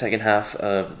into the second half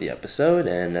of the episode,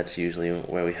 and that's usually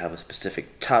where we have a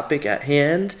specific topic at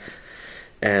hand.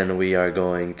 And we are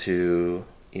going to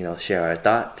share our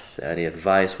thoughts, any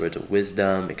advice, words of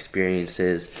wisdom,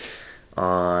 experiences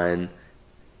on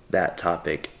that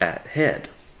topic at hand.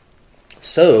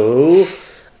 So,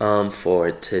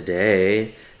 For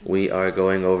today, we are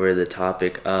going over the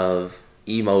topic of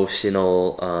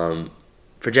emotional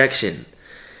projection.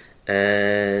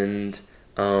 And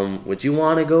would you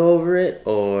want to go over it,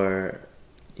 or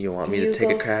you want me to take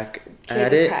a crack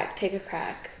at it? Take a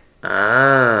crack.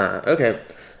 Okay.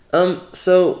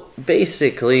 So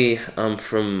basically,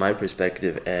 from my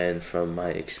perspective and from my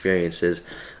experiences,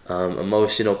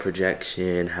 emotional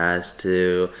projection has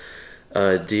to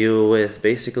deal with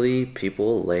basically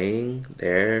people laying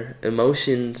their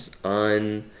emotions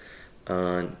on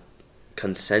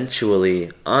consensually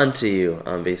onto you.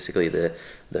 Basically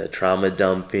the trauma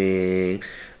dumping,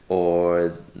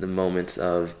 or the moments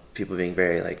of people being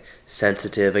very like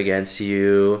sensitive against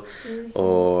you,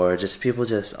 or just people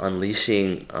just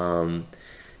unleashing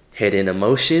hidden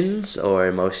emotions, or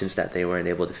emotions that they weren't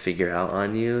able to figure out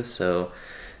on you. So,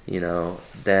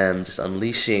 them just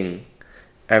unleashing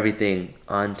everything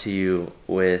onto you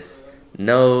with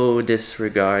no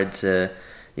disregard to,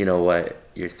 what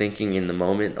you're thinking in the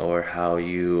moment or how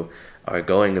you are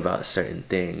going about certain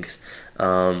things.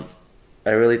 I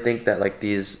really think that like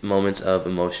these moments of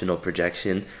emotional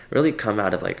projection really come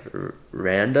out of like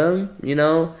random,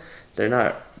 they're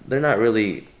not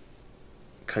really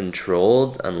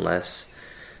controlled unless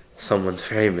someone's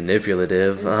very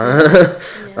manipulative,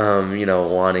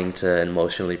 wanting to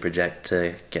emotionally project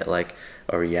to get like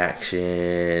a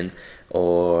reaction,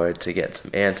 or to get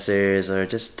some answers, or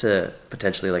just to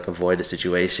potentially like avoid a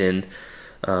situation.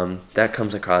 That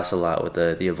comes across a lot with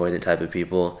the avoidant type of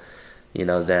people.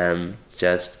 Them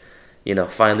just,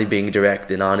 finally being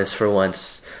direct and honest for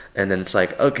once, and then it's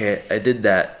like, okay, I did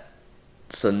that,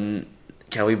 so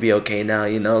can we be okay now?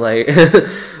 Like,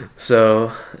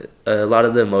 so a lot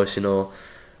of the emotional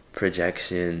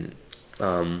projection,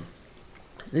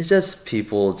 it's just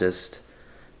people just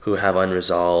who have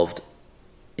unresolved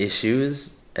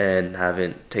issues and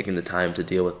haven't taken the time to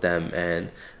deal with them, and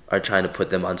are trying to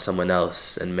put them on someone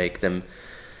else and make them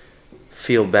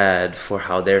feel bad for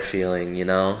how they're feeling,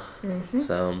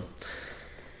 So,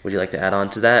 would you like to add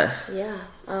on to that? Yeah,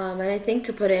 and I think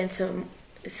to put it into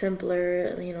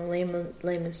simpler,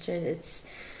 layman's terms, it's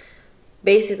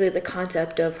basically the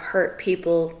concept of hurt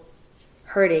people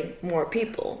hurting more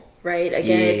people, right?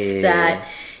 Again,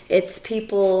 it's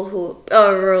people who,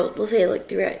 or we'll say like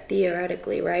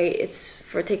theoretically, right?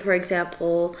 Take for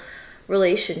example,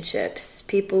 relationships,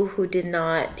 people who did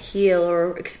not heal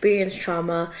or experience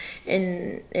trauma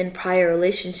in prior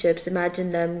relationships.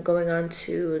 Imagine them going on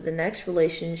to the next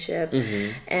relationship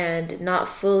and not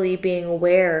fully being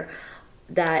aware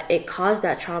that it caused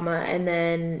that trauma, and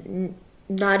then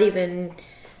not even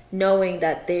knowing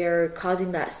that they're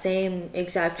causing that same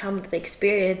exact trauma that they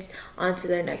experienced onto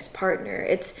their next partner.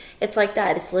 It's like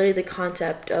that. It's literally the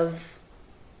concept of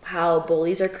how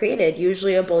bullies are created.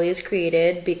 Usually a bully is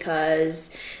created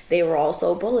because they were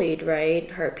also bullied, right?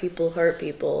 Hurt people.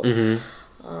 The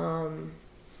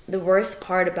worst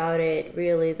part about it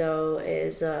really though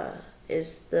is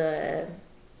the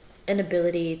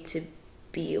inability to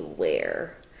be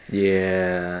aware.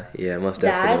 Yeah, most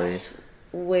definitely. That's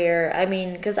where,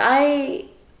 because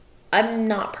I'm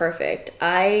not perfect.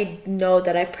 I know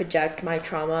that I project my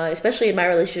trauma, especially in my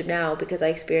relationship now, because I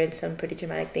experienced some pretty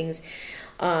traumatic things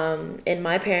in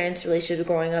my parents' relationship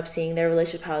growing up, seeing their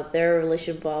relationship, how their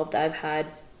relationship evolved. I've had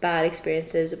bad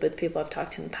experiences with people I've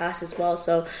talked to in the past as well.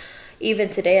 So even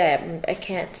today, I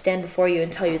can't stand before you and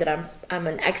tell you that I'm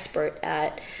an expert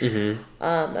at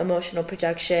emotional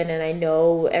projection, and I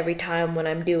know every time when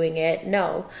I'm doing it.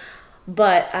 No.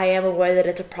 But I am aware that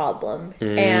it's a problem,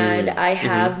 and I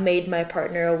have made my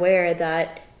partner aware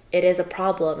that it is a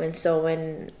problem. And so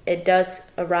when it does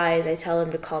arise, I tell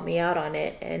him to call me out on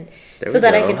it, and so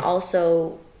that I can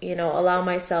also, allow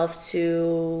myself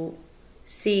to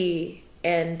see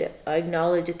and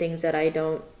acknowledge the things that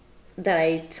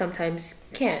I sometimes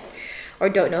can't or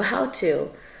don't know how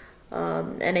to.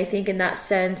 And I think in that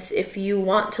sense, if you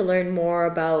want to learn more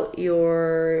about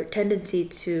your tendency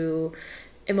to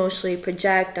emotionally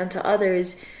project onto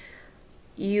others,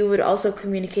 you would also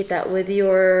communicate that with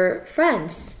your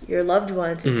friends, your loved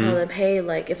ones, and tell them, hey,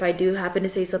 like, if I do happen to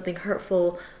say something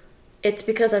hurtful, it's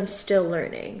because I'm still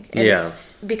learning. And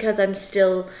it's because I'm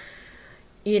still,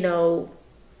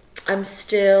 I'm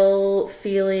still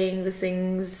feeling the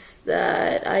things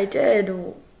that I did,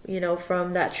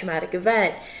 from that traumatic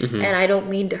event. And I don't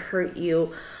mean to hurt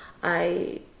you.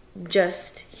 I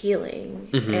just healing,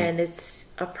 and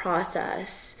it's a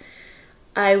process.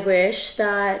 I wish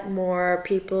that more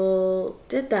people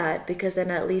did that, because then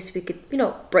at least we could,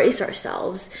 brace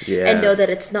ourselves and know that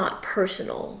it's not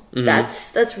personal.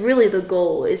 That's really the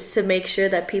goal, is to make sure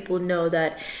that people know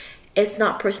that it's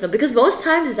not personal, because most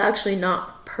times it's actually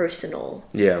not personal.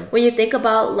 Yeah. When you think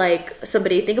about like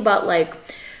somebody, think about like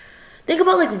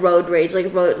road rage, like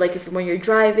if when you're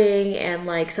driving and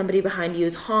like somebody behind you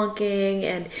is honking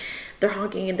and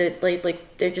they're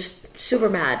like they're just super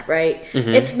mad, right?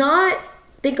 It's not.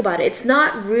 Think about it. It's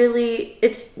not really.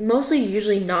 It's mostly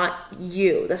usually not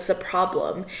you. That's the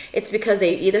problem. It's because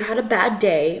they either had a bad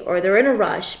day or they're in a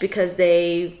rush because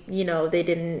they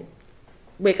didn't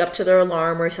wake up to their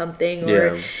alarm or something,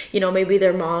 or maybe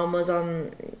their mom was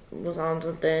on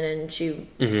something and she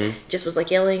just was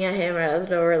like yelling at him,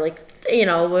 or like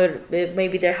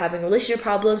maybe they're having relationship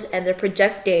problems and they're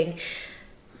projecting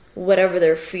whatever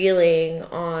they're feeling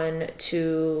on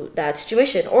to that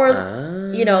situation, or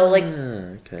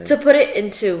to put it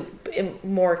into a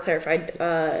more clarified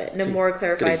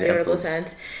narrative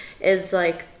sense, is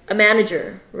like a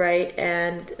manager, right?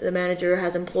 And the manager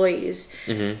has employees.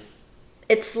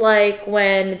 It's like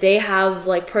when they have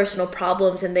like personal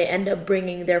problems and they end up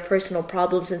bringing their personal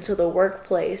problems into the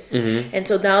workplace, and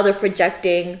so now they're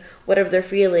projecting whatever they're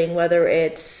feeling, whether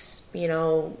it's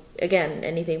again,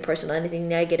 anything personal, anything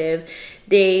negative.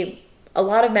 A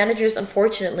lot of managers,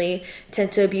 unfortunately,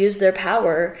 tend to abuse their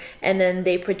power, and then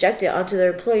they project it onto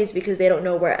their employees because they don't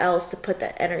know where else to put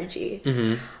that energy.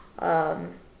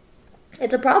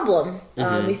 It's a problem.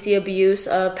 We see abuse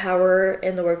of power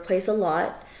in the workplace a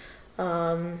lot.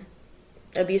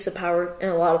 Abuse of power in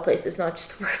a lot of places, not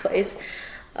just the workplace.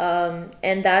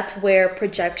 And that's where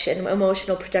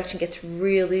emotional projection gets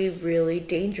really, really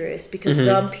dangerous, because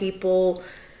some people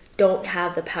don't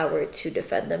have the power to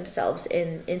defend themselves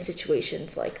in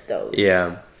situations like those.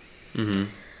 Yeah.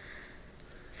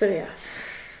 So yeah.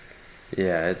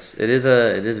 Yeah, it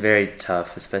is very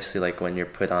tough, especially like when you're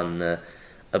put on the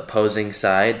opposing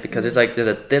side, because it's like there's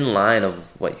a thin line of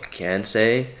what you can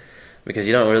say, because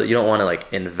you don't want to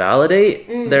like invalidate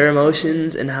their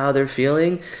emotions and how they're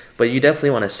feeling, but you definitely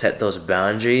want to set those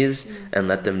boundaries and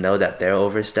let them know that they're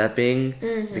overstepping,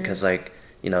 because like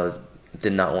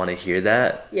did not want to hear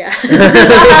that. Yeah.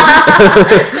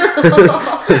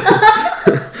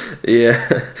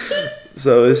 Yeah.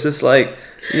 So it's just like,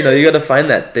 you got to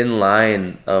find that thin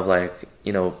line of like,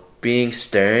 being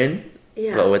stern,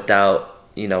 but without,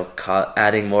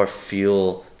 adding more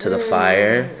fuel to the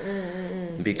fire.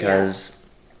 Because,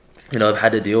 I've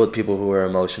had to deal with people who are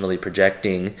emotionally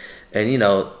projecting, and,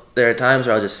 there are times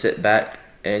where I'll just sit back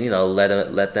and,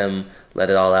 let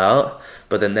it all out.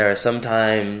 But then there are some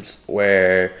times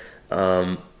where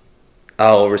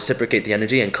I'll reciprocate the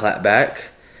energy and clap back,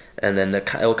 and then it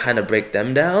will kind of break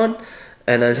them down.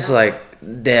 And then it's just like,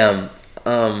 damn,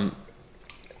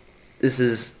 this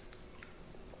is,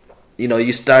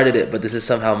 you started it, but this is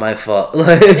somehow my fault.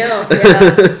 Like,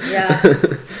 yeah.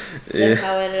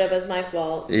 Somehow ended up as my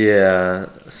fault. Yeah,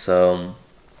 so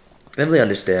definitely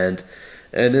understand.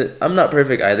 And I'm not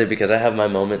perfect either, because I have my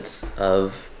moments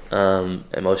of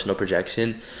emotional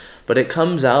projection, but it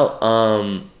comes out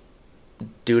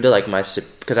due to like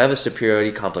because I have a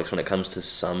superiority complex when it comes to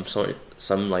some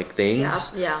like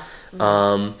things. Yeah.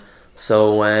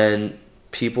 So when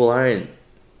people aren't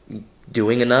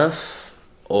doing enough,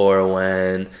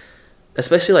 or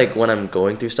especially like when I'm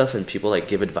going through stuff and people like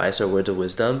give advice or words of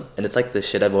wisdom, and it's like the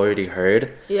shit I've already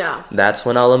heard. Yeah. That's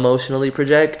when I'll emotionally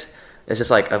project. It's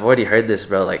just like, I've already heard this,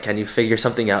 bro. Like, can you figure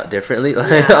something out differently?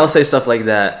 Like, I'll say stuff like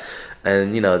that,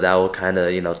 and that will kind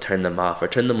of turn them off or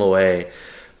turn them away.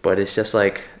 But it's just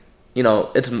like,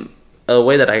 it's a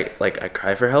way that I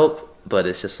cry for help. But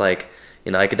it's just like,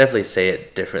 I could definitely say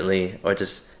it differently, or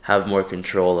just have more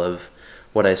control of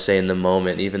what I say in the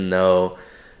moment, even though,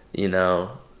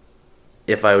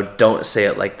 if I don't say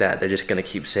it like that, they're just gonna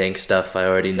keep saying stuff I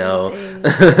already know.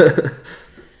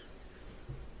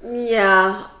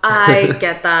 Yeah, I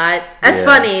get that. It's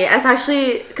funny. It's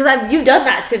actually because you've done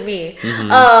that to me,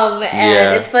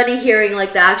 and it's funny hearing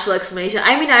like the actual explanation.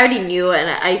 I mean, I already knew, and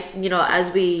I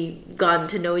as we gotten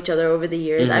to know each other over the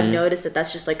years, I've noticed that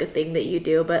that's just like a thing that you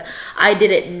do. But I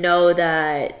didn't know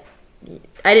that.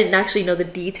 I didn't actually know the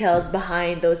details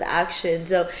behind those actions,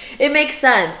 so it makes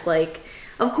sense. Like,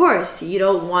 of course, you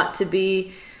don't want to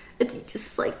be. It's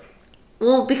just like.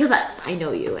 Well, because I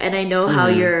know you, and I know how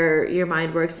your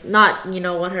mind works. Not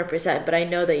 100%, but I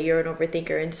know that you're an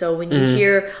overthinker, and so when you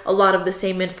hear a lot of the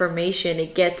same information,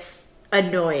 it gets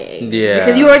annoying. Yeah,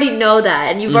 because you already know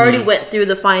that, and you've already went through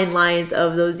the fine lines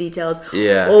of those details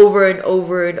over and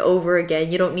over and over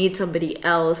again. You don't need somebody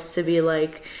else to be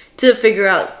like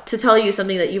to tell you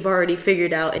something that you've already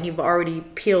figured out, and you've already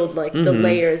peeled like the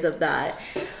layers of that.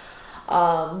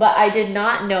 But I did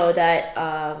not know that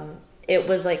it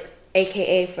was like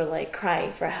AKA for like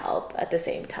crying for help at the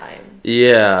same time.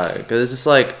 Yeah, because it's just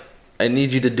like, I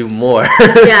need you to do more.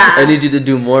 Yeah. I need you to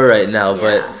do more right now. Yeah.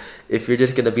 But if you're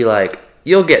just gonna be like,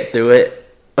 you'll get through it,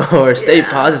 or stay Yeah.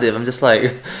 positive, I'm just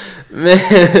like,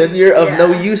 man, you're of no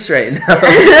Yeah. use right now.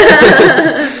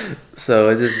 So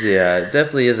it just, yeah, it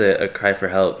definitely is a cry for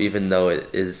help, even though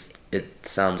it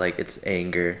sounds like it's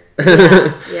anger.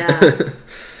 Yeah.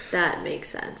 That makes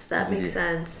sense.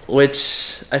 Sense.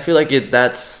 Which I feel like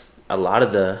that's a lot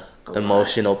of the A lot.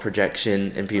 emotional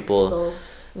projection in people.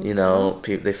 Mm-hmm. You know,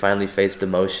 they finally faced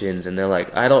emotions and they're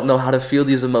like, I don't know how to feel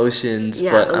these emotions,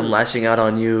 Yeah. but I'm lashing out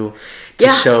on you to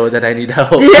Yeah. show that I need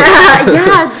help.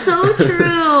 Yeah, it's so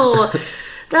true.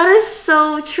 That is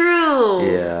so true.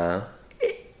 Yeah.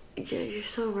 Yeah, you're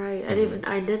so right. I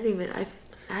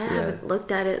haven't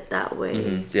looked at it that way.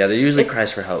 Mm-hmm. Yeah, they're usually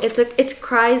cries for help. It's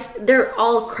cries. They're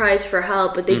all cries for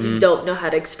help, but they Mm-hmm. just don't know how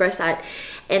to express that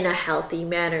in a healthy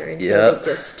manner, and so they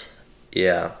just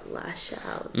lash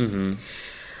out. Mm-hmm.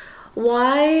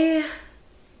 Why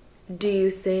do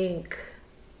you think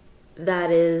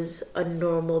that is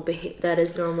normal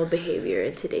behavior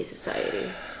in today's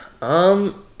society?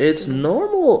 It's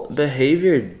normal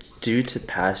behavior due to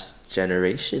past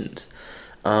generations.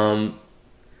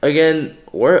 Again,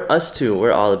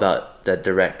 we're all about that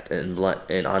direct and blunt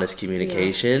and honest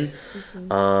communication. Yeah.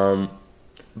 Mm-hmm.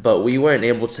 But we weren't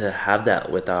able to have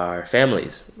that with our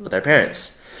families, with our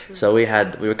parents. True. So we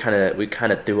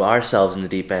kind of threw ourselves in the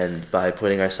deep end by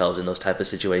putting ourselves in those type of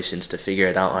situations to figure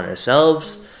it out on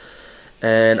ourselves. Mm-hmm.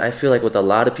 And I feel like with a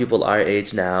lot of people our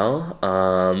age now,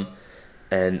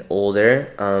 and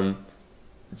older,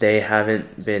 they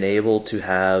haven't been able to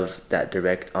have that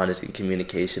direct, honest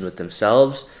communication with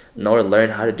themselves, nor learn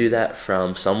how to do that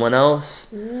from someone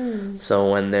else.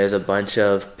 So when there's a bunch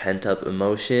of pent-up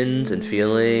emotions and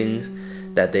feelings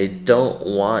that they don't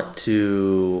want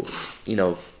to,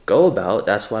 go about,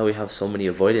 that's why we have so many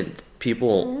avoidant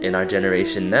people in our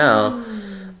generation now.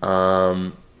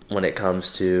 When it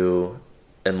comes to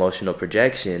emotional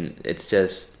projection, it's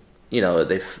just,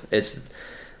 it's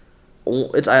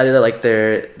either like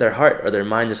their heart or their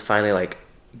mind is finally like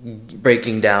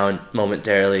breaking down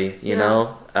momentarily, you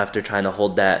know, after trying to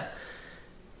hold that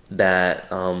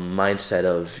mindset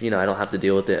of, I don't have to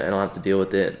deal with it. I don't have to deal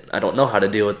with it. I don't know how to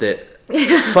deal with it.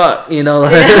 Fuck, like.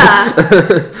 Yeah.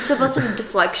 It's about some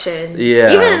deflection.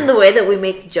 Yeah. Even in the way that we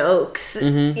make jokes,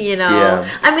 Mm-hmm.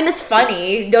 Yeah. I mean, it's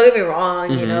funny. Don't get me wrong,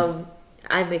 Mm-hmm.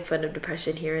 I make fun of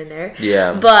depression here and there.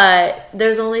 Yeah. But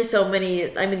there's only so many,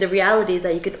 the reality is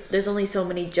that there's only so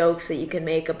many jokes that you can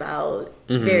make about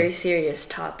very serious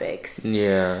topics.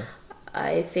 Yeah.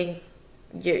 I think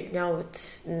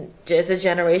it's a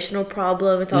generational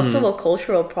problem. It's also a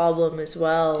cultural problem as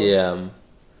well. Yeah.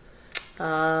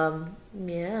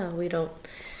 We don't.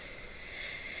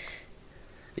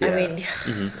 Yeah.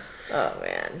 Oh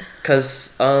man.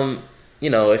 Because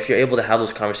if you're able to have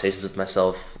those conversations with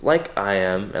myself, like I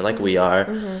am and like we are,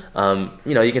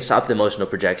 you can stop the emotional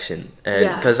projection.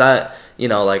 And because I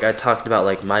talked about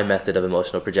like my method of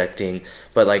emotional projecting,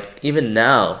 but like even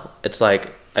now, it's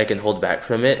like I can hold back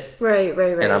from it. Right.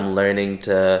 And I'm learning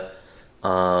to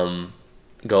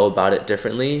go about it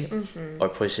differently or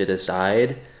push it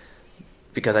aside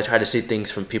because I try to see things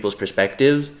from people's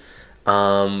perspective.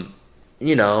 From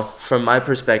my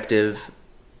perspective,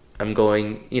 I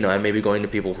may be going to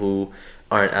people who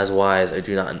aren't as wise or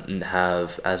do not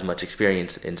have as much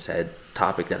experience in said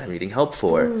topic that I'm needing help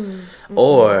for.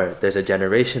 Or there's a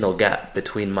generational gap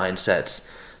between mindsets.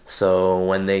 So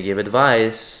when they give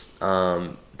advice,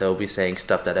 they'll be saying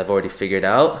stuff that I've already figured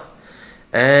out.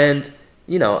 And,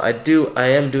 I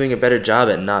am doing a better job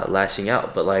at not lashing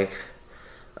out. But like,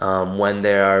 when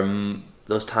there are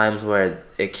those times where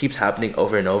it keeps happening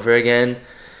over and over again,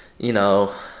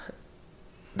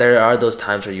 there are those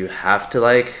times where you have to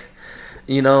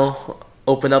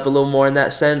open up a little more in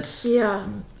that sense. Yeah.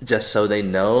 Just so they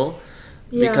know.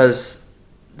 Yeah. Because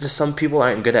just some people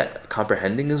aren't good at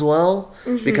comprehending as well.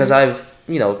 Because I've,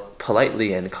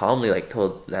 politely and calmly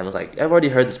told them, I was like, I've already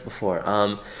heard this before.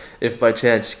 If by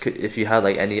chance, if you have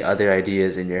any other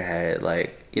ideas in your head,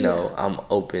 I'm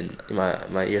open.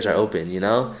 My ears are open,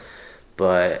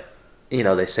 But,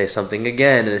 they say something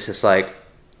again and it's just like,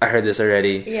 I heard this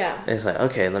already. Yeah. And it's like,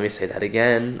 okay, let me say that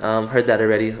again. Heard that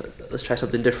already. Let's try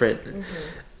something different.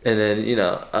 And then,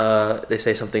 they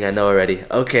say something I know already.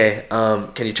 Okay,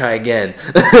 can you try again?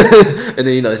 And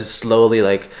then, it's just slowly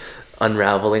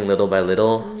unraveling little by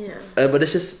little. Yeah. But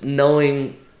it's just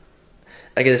knowing,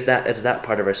 I guess it's that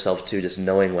part of ourselves too, just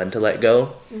knowing when to let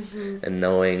go. And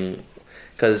knowing,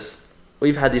 because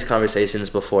we've had these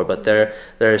conversations before, but there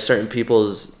are certain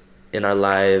people's in our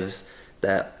lives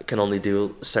that can only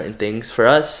do certain things for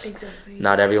us. Exactly.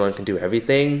 Not everyone can do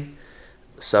everything.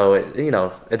 So,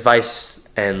 advice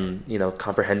and,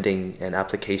 comprehending and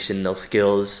applicational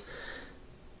skills,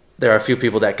 there are a few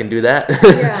people that can do that.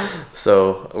 Yeah.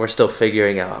 So we're still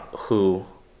figuring out who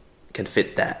can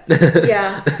fit that.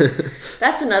 Yeah.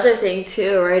 That's another thing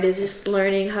too, right? Is just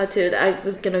learning how to, I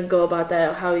was going to go about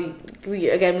that, how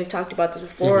we've talked about this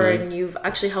before, and you've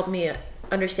actually helped me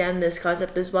understand this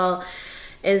concept as well,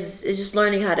 is just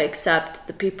learning how to accept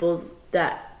the people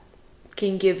that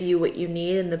can give you what you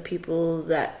need and the people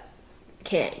that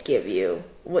can't give you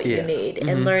what you need,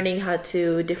 and learning how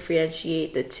to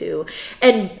differentiate the two,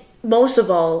 and most of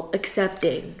all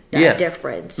accepting that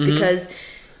difference. Because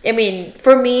I mean,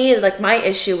 for me, like, my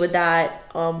issue with that,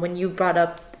 when you brought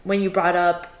up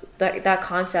that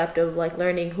concept of like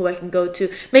learning who I can go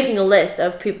to, making a list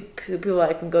of people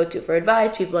I can go to for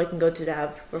advice, people I can go to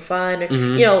have for fun, or,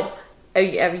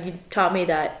 you taught me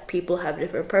that people have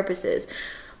different purposes.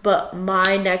 But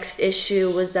my next issue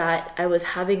was that I was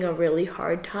having a really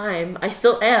hard time. I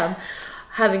still am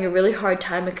having a really hard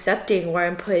time accepting where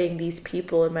I'm putting these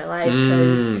people in my life,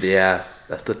 because yeah,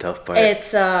 that's the tough part.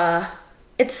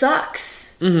 It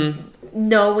sucks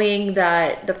knowing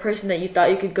that the person that you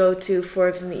thought you could go to for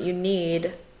everything that you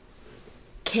need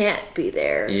can't be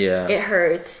there. Yeah, it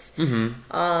hurts.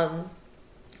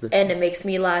 And it makes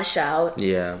me lash out.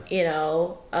 Yeah.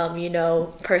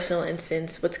 Personal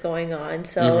instance, what's going on.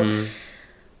 So,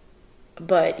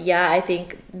 but yeah, I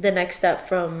think the next step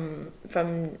from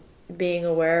being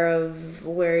aware of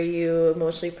where you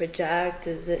emotionally project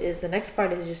is the next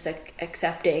part is just like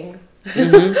accepting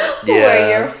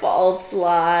where your faults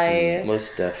lie.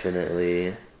 Most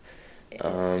definitely.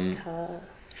 It's tough.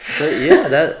 But yeah,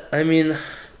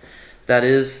 that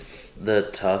is the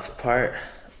tough part.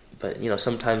 But,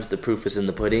 sometimes the proof is in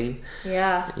the pudding.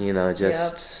 Yeah. What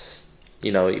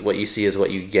you see is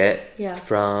what you get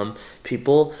from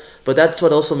people. But that's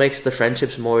what also makes the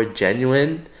friendships more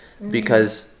genuine,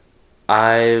 because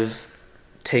I've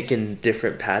taken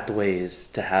different pathways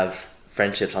to have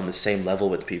friendships on the same level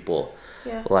with people.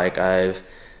 Yeah. Like, I've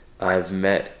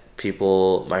met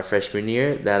people my freshman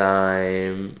year that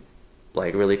I'm,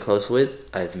 like, really close with.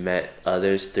 I've met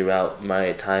others throughout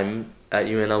my time at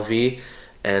UNLV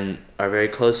and are very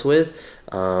close with.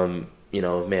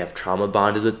 May have trauma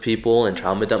bonded with people and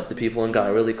trauma dumped the people and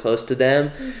got really close to them.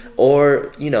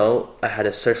 Or, I had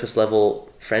a surface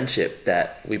level friendship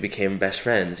that we became best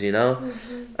friends,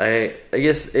 I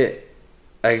guess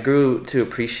I grew to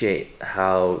appreciate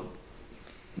how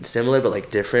similar but like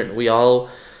different we all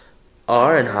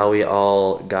are, and how we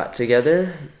all got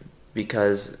together,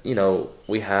 because,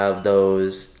 we have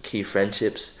those key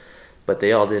friendships, but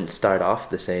they all didn't start off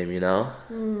the same,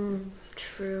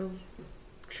 True.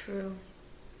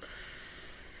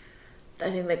 I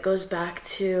think that goes back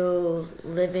to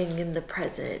living in the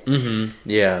present.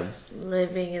 Yeah.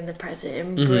 Living in the present,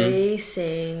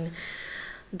 embracing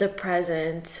the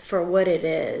present for what it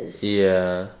is.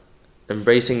 Yeah.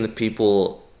 Embracing the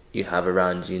people you have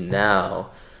around you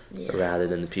now, rather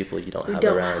than the people you don't have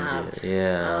around you.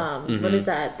 Yeah. What is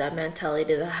that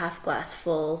mentality, the half glass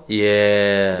full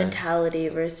mentality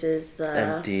versus the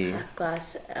empty. Half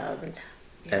glass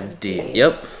empty.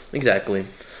 Yep, exactly.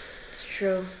 It's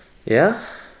true. Yeah.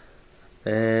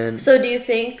 And so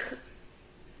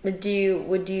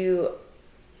would you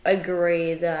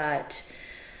agree that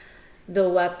the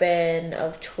weapon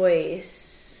of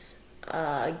choice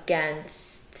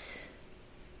against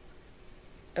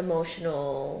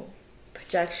emotional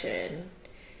projection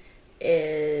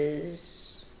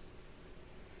has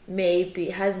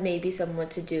maybe somewhat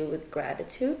to do with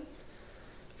gratitude?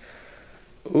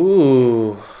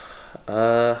 Ooh,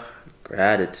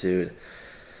 gratitude.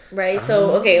 Right.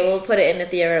 So we'll put it in a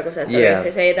theoretical sense. So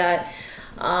say that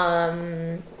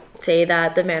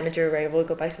the manager, right? We'll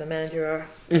go back to the manager or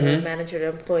manager to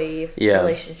employee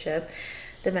relationship.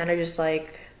 The manager's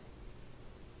like,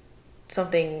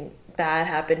 something bad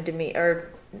happened to me, or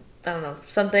I don't know,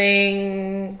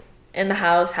 something in the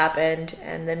house happened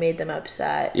and that made them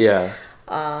upset. Yeah.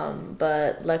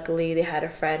 But luckily they had a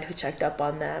friend who checked up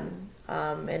on them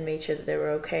and made sure that they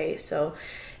were okay. So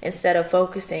instead of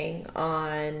focusing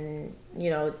on,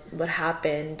 what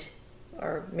happened,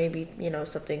 or maybe,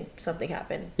 something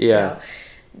happened. Yeah.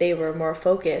 They were more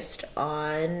focused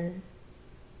on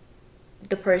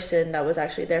the person that was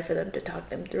actually there for them to talk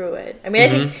them through it. I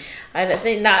mean, I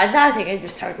think I'm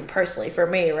just talking personally for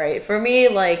me, right? For me,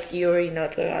 like, you already know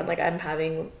what's going on. Like, I'm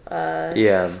having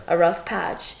a rough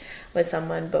patch with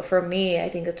someone, but for me, I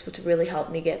think that's what's really helped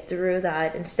me get through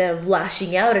that. Instead of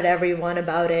lashing out at everyone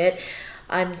about it,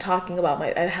 I'm talking about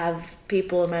I have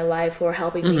people in my life who are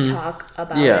helping me talk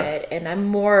about it, and I'm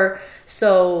more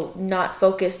so not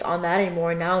focused on that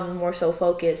anymore. Now I'm more so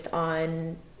focused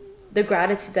on the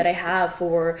gratitude that I have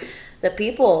for the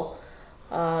people,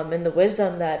 and the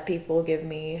wisdom that people give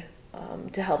me,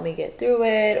 to help me get through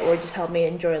it, or just help me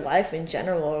enjoy life in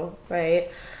general, right?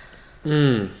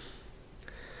 Ooh.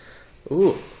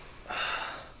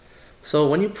 So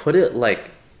when you put it like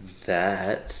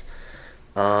that,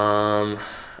 I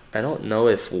don't know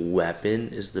if weapon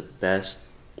is the best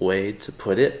way to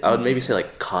put it. I would maybe say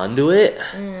like conduit.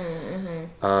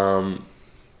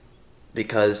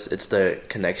 Because it's the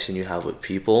connection you have with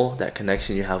people. That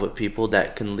connection you have with people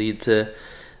that can lead to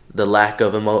the lack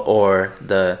of or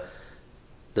the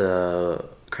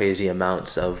crazy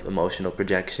amounts of emotional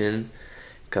projection.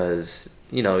 Because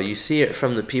you see it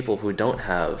from the people who don't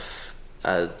have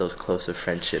those closer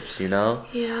friendships,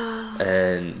 Yeah.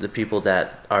 and the people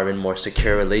that are in more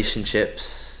secure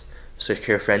relationships,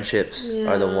 secure friendships,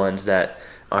 are the ones that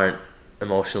aren't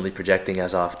emotionally projecting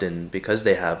as often, because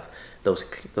they have those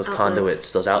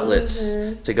conduits, those outlets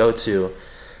to go to.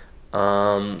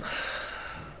 I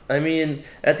mean,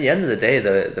 at the end of the day,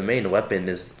 the main weapon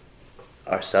is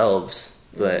ourselves,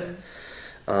 but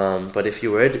but if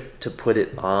you were to put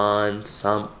it on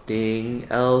something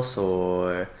else,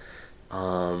 or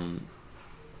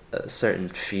a certain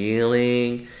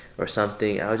feeling or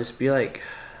something, I would just be like,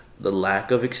 the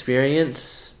lack of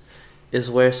experience is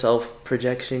where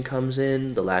self-projection comes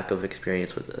in. The lack of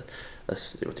experience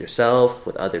with yourself,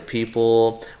 with other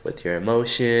people, with your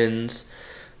emotions.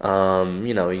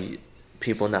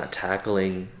 People not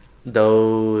tackling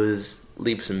those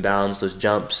leaps and bounds, those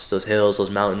jumps, those hills, those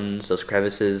mountains, those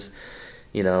crevices.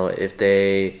 If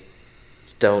they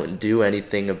don't do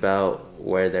anything about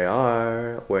where they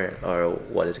are, or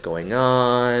what is going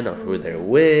on, or who they're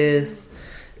with,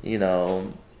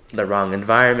 the wrong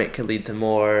environment can lead to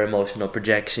more emotional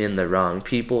projection. The wrong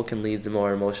people can lead to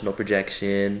more emotional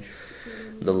projection.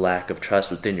 The lack of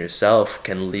trust within yourself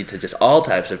can lead to just all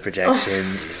types of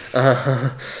projections.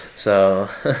 So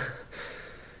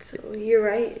you're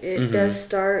right. It does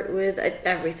start with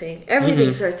everything.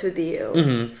 Everything starts with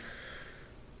you.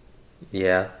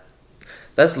 Yeah.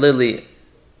 That's literally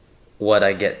what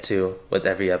I get to with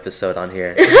every episode on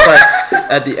here. It's like,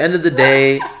 at the end of the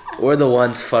day, we're the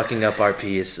ones fucking up our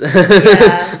peace.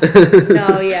 Yeah.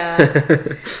 No, yeah.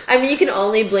 I mean, you can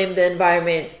only blame the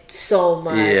environment so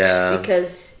much. Yeah.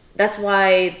 Because that's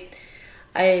why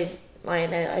I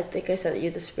think I said that you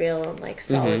this real on like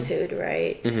solitude,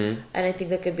 right? And I think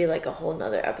that could be like a whole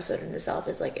nother episode in itself,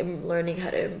 is like learning how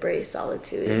to embrace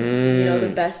solitude. And, the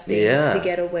best things to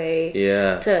get away,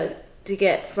 to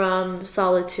get from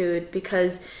solitude,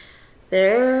 because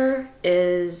there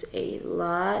is a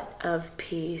lot of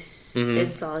peace in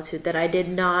solitude that I did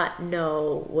not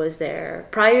know was there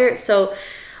prior. So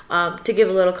to give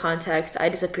a little context, I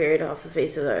disappeared off the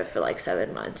face of the earth for like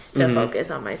 7 months to focus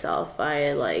on myself.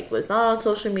 I was not on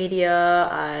social media.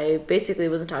 I basically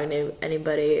wasn't talking to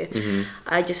anybody.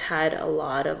 I just had a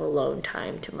lot of alone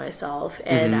time to myself,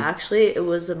 and actually it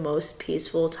was the most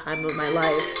peaceful time of my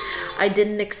life. I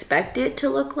didn't expect it to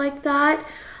look like that,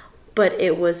 but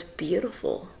it was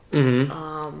beautiful.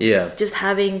 Just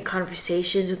having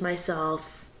conversations with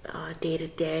myself day to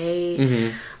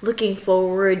day, looking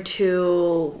forward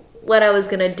to what I was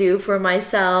gonna do for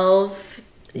myself,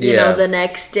 the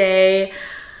next day.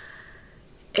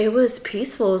 It was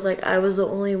peaceful. It was like I was the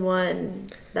only one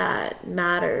that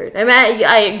mattered. I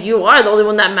mean, you are the only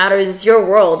one that matters. It's your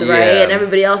world, right? And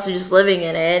everybody else is just living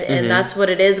in it, and that's what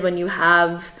it is when you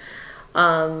have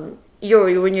when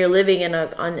you're living in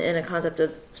a concept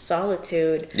of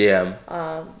solitude.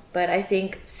 But I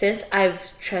think since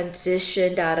I've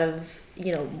transitioned out of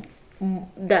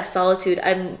that solitude,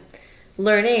 I'm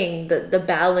learning the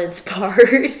balance part,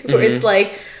 where it's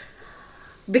like,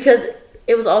 because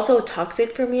it was also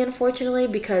toxic for me, unfortunately,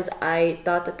 because I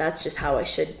thought that that's just how I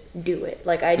should do it.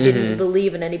 Like, I didn't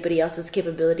believe in anybody else's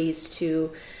capabilities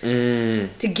to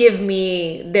give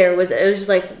me it was just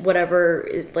like, whatever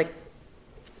is like,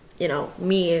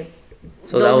 me.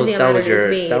 So that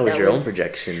was your own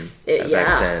projection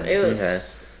back then. It was. Okay.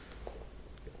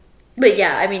 But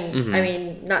yeah, I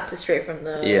mean, not to stray from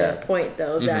the point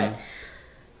though, that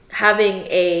having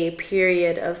a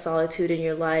period of solitude in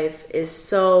your life is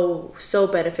so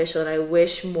beneficial, and I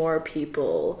wish more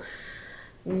people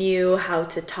knew how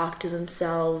to talk to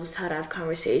themselves, how to have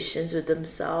conversations with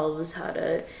themselves, how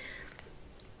to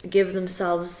give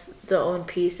themselves the own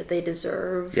peace that they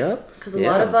deserve. Because a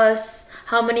lot of us,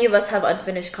 how many of us have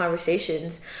unfinished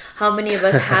conversations? How many of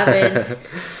us haven't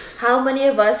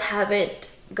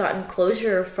gotten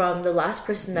closure from the last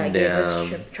person that gave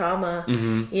us trauma,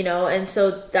 you know, and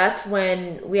so that's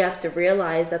when we have to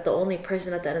realize that the only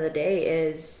person at the end of the day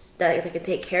is that can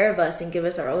take care of us and give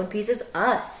us our own peace is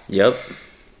us. Yep.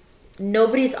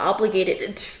 Nobody's obligated.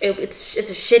 It's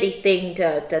a shitty thing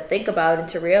to think about and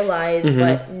to realize,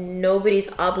 but nobody's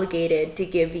obligated to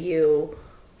give you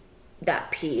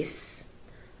that peace.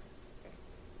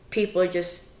 People are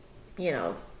just, you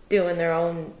know, doing their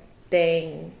own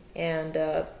thing, and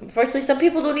unfortunately some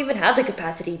people don't even have the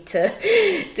capacity to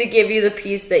give you the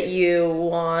peace that you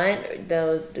want,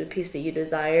 the peace that you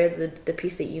desire, the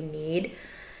peace that you need.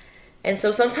 And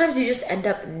so sometimes you just end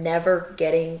up never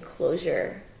getting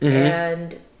closure.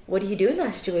 And what do you do in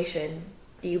that situation?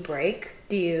 Do you break?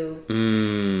 Do you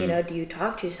you know, do you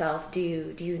talk to yourself? Do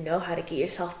you know how to get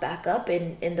yourself back up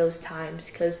in those times?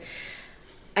 Because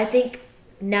I think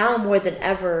now more than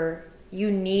ever, you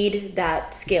need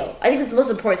that skill. I think it's the most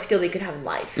important skill that you can have in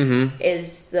life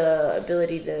is the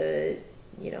ability to,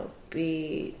 you know,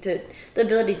 the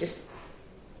ability to just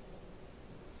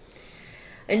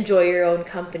enjoy your own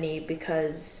company,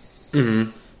 because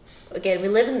again,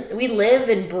 we live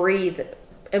and breathe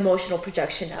emotional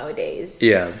projection nowadays.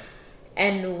 Yeah.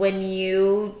 And when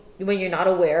you're not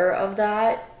aware of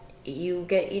that, you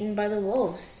get eaten by the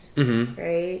wolves,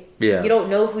 right? Yeah. You don't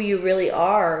know who you really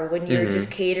are when you're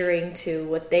just catering to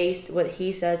what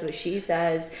he says, what she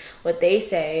says, what they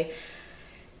say.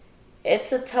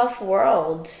 It's a tough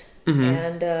world,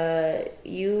 and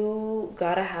you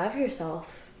gotta have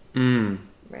yourself,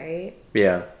 right?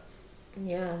 Yeah.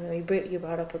 Yeah, no, you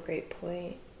brought up a great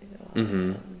point. You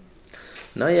know,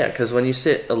 No, yeah, because when you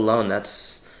sit alone,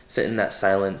 sit in that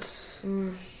silence,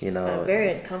 you know.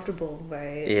 Very uncomfortable,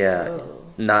 right? Yeah, Oh.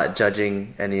 not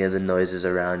judging any of the noises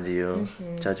around you,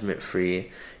 judgment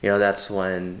free. You know, that's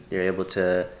when you're able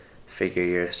to figure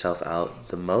yourself out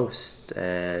the most.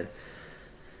 And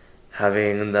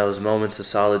having those moments of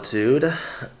solitude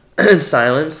and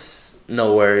silence,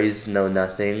 no worries, no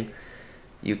nothing,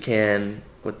 you can,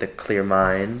 with a clear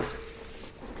mind,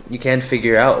 you can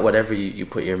figure out whatever you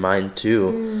put your mind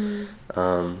to.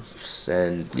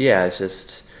 And yeah, it's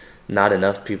just not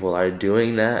enough people are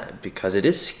doing that, because it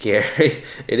is scary.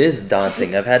 It is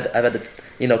daunting. I've had to,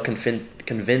 you know,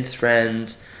 convince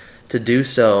friends to do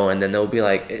so, and then they'll be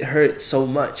like, it hurts so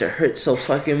much, it hurts so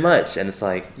fucking much, and it's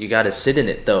like, you gotta sit in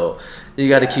it though. You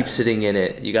gotta keep sitting in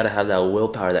it. You gotta have that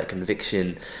willpower, that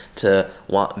conviction to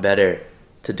want better,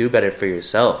 to do better for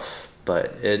yourself.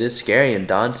 But it is scary and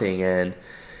daunting, and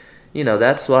you know,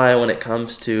 that's why when it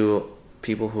comes to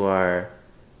people who are,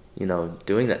 you know,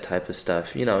 doing that type of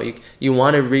stuff, you know, you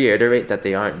want to reiterate that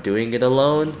they aren't doing it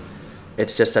alone.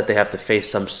 It's just that they have to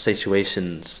face some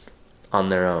situations on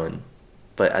their own.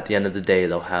 But at the end of the day,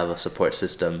 they'll have a support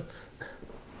system.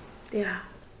 Yeah.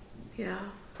 Yeah.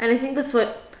 And I think that's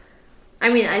what, I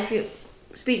mean, I feel,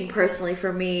 speaking personally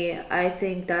for me, I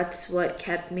think that's what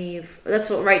kept me, that's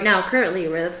what right now, currently,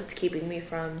 right, that's what's keeping me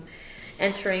from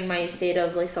entering my state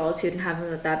of like solitude and having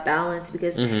that balance,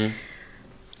 because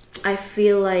I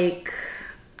feel like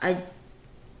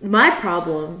my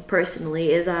problem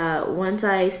personally is once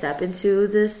I step into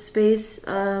this space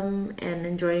and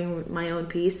enjoying my own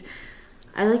peace,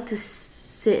 I like to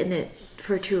sit in it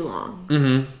for too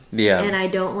long. Yeah. And I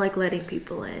don't like letting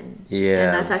people in. Yeah.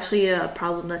 And that's actually a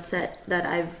problem that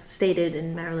I've stated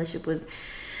in my relationship with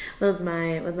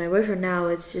my boyfriend now.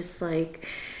 It's just like,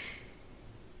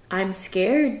 I'm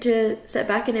scared to step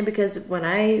back in it, because when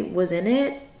I was in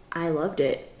it, I loved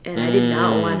it. And I did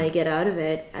not want to get out of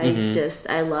it.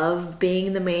 I love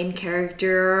being the main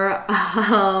character.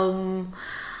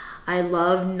 I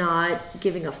love not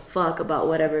giving a fuck about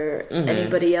whatever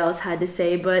anybody else had to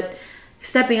say. But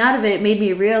stepping out of it made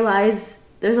me realize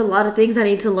there's a lot of things I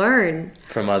need to learn.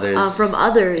 From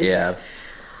others. Yeah.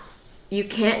 You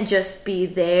can't just be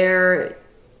there,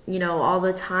 you know, all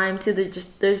the time.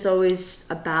 There's always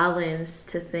just a balance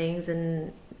to things,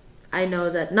 and I know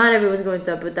that not everyone's going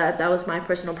through that, but that was my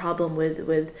personal problem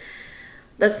with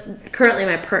that's currently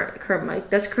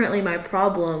that's currently my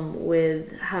problem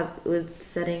with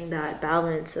setting that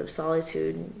balance of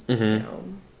solitude. You know,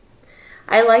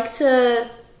 I like to,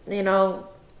 you know,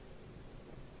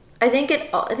 I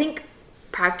think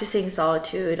practicing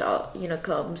solitude, you know,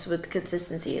 comes with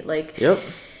consistency. Like,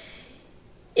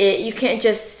 you can't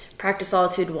just practice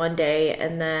solitude one day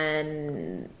and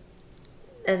then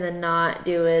not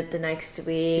do it the next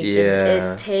week.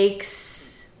 Yeah. It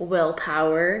takes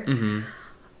willpower.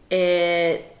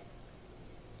 It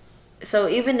so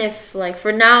even if like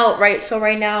for now,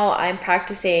 right now I'm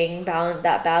practicing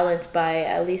balance by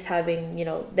at least having,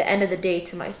 the end of the day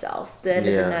to myself, the end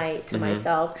of the Yeah. night to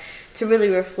myself, to really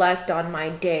reflect on my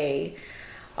day.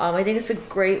 I think it's a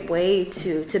great way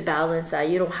to balance that.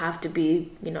 You don't have to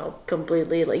be,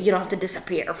 completely, like, you don't have to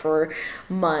disappear for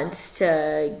months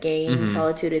to gain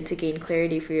solitude and to gain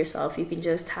clarity for yourself. You can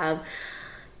just have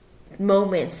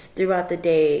moments throughout the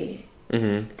day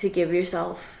to give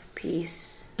yourself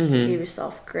peace, to give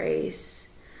yourself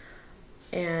grace,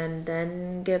 and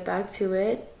then get back to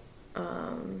it.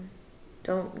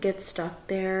 Don't get stuck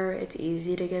there. It's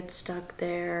easy to get stuck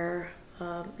there,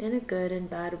 in a good and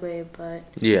bad way, but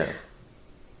Yeah.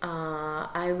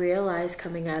 I realized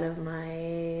coming out of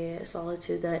my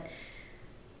solitude that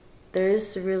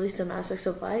there's really some aspects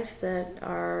of life that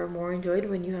are more enjoyed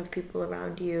when you have people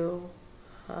around you.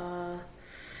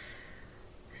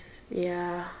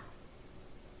 Yeah.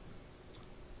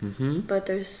 But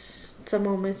there's some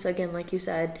moments, again, like you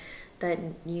said, that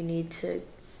you need to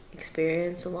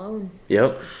experience alone.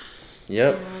 Yep.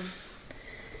 Yeah.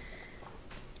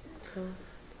 So,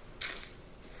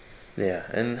 Yeah,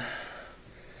 and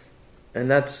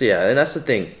that's the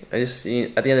thing. I just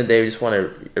at the end of the day, we just want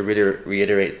to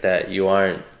reiterate that you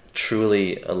aren't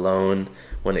truly alone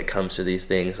when it comes to these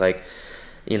things. Like,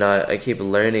 I keep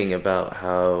learning about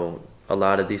how a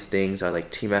lot of these things are like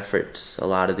team efforts. A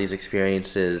lot of these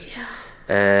experiences, yeah.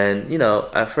 and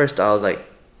at first I was like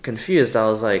confused. I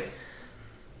was like,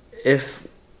 if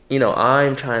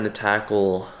I'm trying to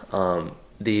tackle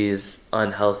these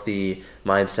unhealthy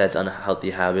mindsets, unhealthy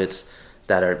habits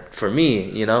that are for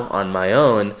me, on my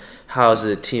own, how is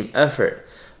it a team effort?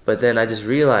 But then I just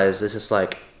realized it's just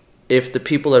like, if the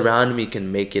people around me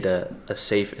can make it a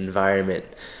safe environment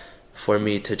for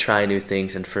me to try new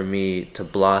things and for me to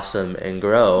blossom and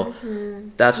grow,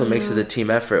 that's what makes it a team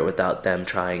effort without them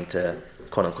trying to,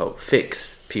 quote unquote,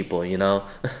 fix people,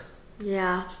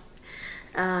 Yeah.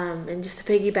 And just to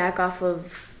piggyback off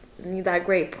of that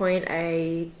great point,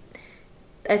 I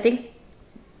think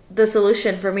the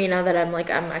solution for me, now that I'm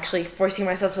actually forcing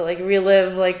myself to like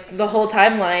relive like the whole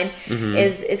timeline,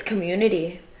 is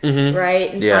community,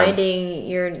 right? And finding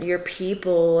your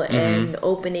people and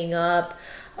opening up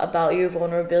about your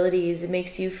vulnerabilities. It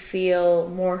makes you feel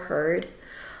more heard.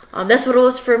 That's what it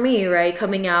was for me, right?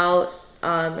 Coming out,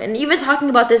 and even talking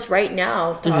about this right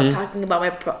now, talking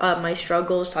about my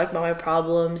struggles, talking about my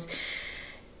problems.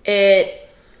 It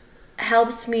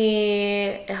helps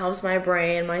my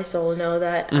brain, my soul know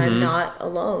that I'm not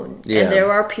alone. Yeah. And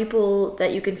there are people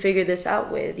that you can figure this out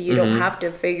with. You don't have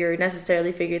to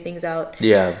necessarily figure things out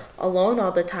alone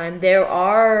all the time.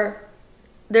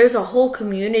 There's a whole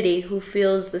community who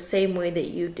feels the same way that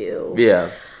you do.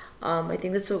 Yeah. I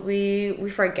think that's what we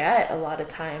forget a lot of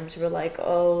times. We're like,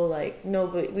 oh, like, no,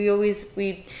 but we always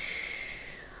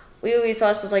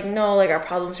thought stuff like, no, like, our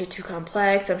problems are too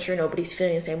complex. I'm sure nobody's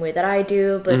feeling the same way that I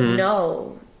do. But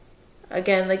no.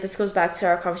 Again, like, this goes back to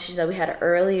our conversation that we had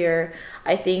earlier.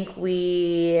 I think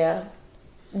we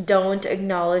don't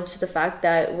acknowledge the fact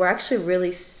that we're actually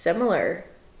really similar.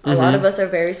 A lot of us are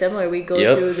very similar. We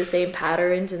go through the same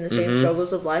patterns and the same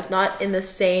struggles of life. Not in the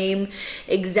same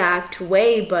exact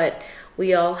way, but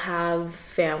we all have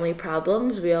family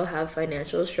problems. We all have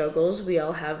financial struggles. We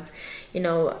all have,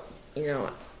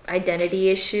 identity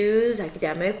issues,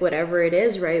 academic, whatever it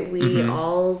is, right? We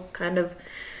all kind of,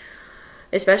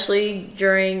 especially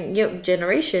during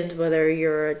generations, whether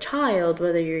you're a child,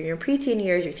 whether you're in your preteen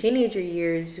years, your teenager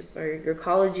years, or your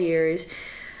college years,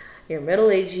 your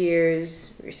middle-aged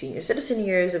years, your senior citizen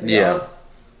years,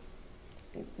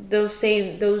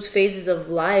 those phases of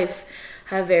life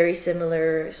have very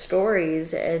similar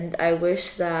stories, and I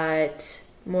wish that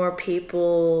more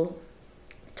people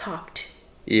talked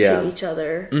to each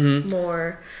other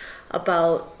more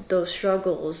about those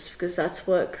struggles, because that's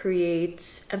what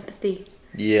creates empathy.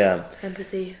 Yeah,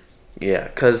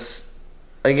 because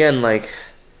again, like,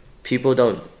 people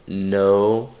don't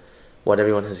know what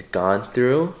everyone has gone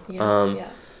through.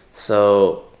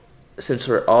 So since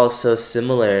we're all so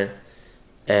similar,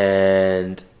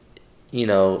 and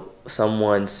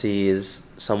someone sees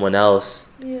someone else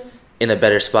in a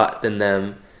better spot than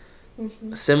them,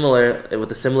 similar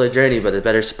with a similar journey but a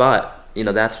better spot,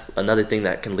 that's another thing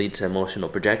that can lead to emotional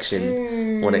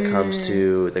projection when it comes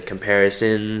to the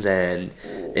comparisons and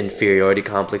inferiority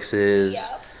complexes.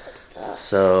 That's tough.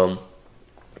 So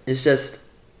it's just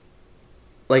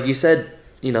like you said,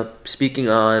 speaking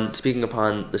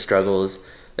upon the struggles,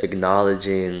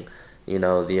 acknowledging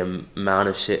the amount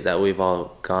of shit that we've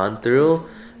all gone through.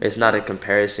 It's not a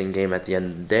comparison game at the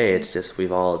end of the day. It's just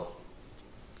we've all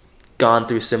gone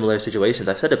through similar situations.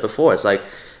 I've said it before. It's like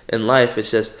in life,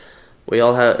 it's just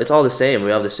it's all the same.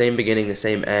 We have the same beginning, the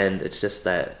same end. It's just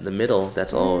that the middle,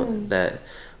 that's all that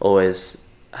always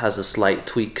has the slight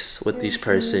tweaks with each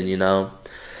person, you know?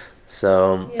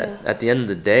 So at the end of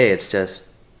the day, it's just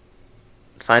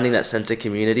finding that sense of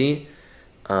community,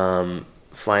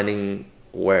 finding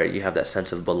where you have that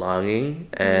sense of belonging,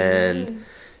 and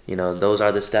you know, those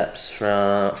are the steps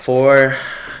for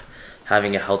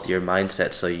having a healthier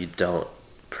mindset, so you don't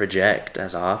project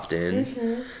as often.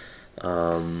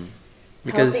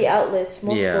 Because healthy outlets,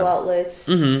 multiple outlets,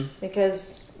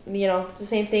 because you know the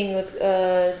same thing with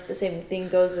the same thing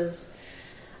goes as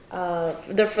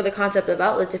for the concept of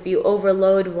outlets. If you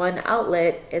overload one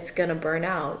outlet, it's gonna burn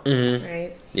out,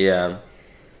 right? Yeah.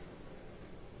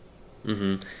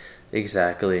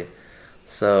 Exactly.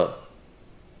 So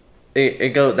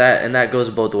that goes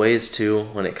both ways too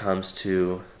when it comes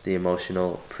to the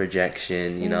emotional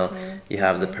projection. You know, you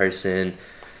have the person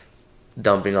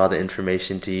dumping all the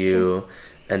information to you,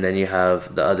 and then you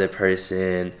have the other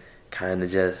person kind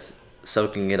of just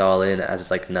soaking it all in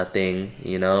as like nothing,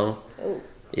 you know?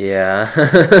 Yeah.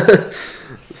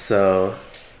 So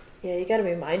yeah, you gotta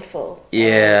be mindful of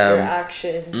yeah, your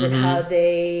actions and how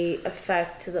they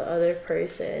affect the other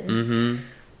person.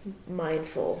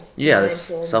 Mindful. Yeah,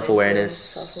 mindful, self-awareness.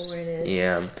 Self-awareness.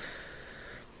 Yeah.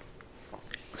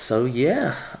 So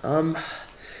yeah,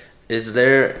 is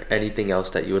there anything else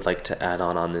that you would like to add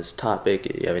on this topic?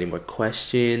 Do you have any more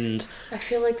questions? I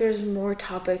feel like there's more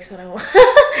topics that I want,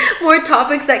 more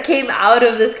topics that came out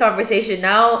of this conversation.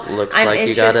 Now Looks I'm like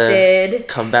interested. You gotta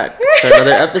come back for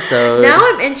another episode. Now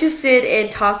I'm interested in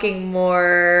talking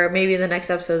more, maybe in the next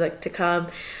episode like to come,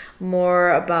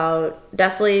 more about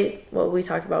definitely what we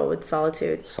talked about with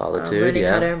solitude. Learning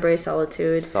how to embrace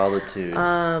solitude.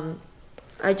 I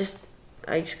just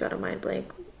got a mind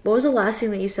blank. What was the last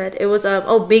thing that you said? It was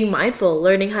being mindful,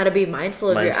 learning how to be mindful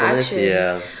of your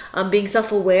actions. Being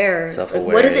self-aware. Like,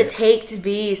 what does it take to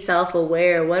be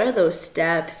self-aware? What are those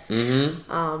steps?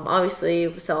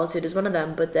 Obviously, solitude is one of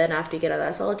them. But then after you get out of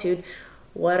that solitude,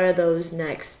 what are those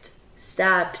next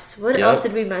steps? What else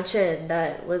did we mention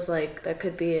that was like that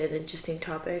could be an interesting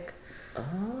topic?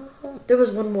 There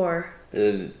was one more.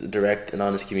 Direct and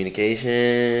honest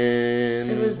communication.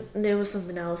 There was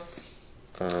something else.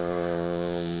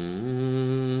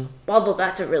 Although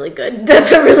that's a really good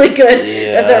topic.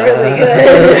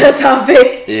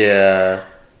 Yeah,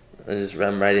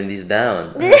 I'm writing these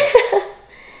down.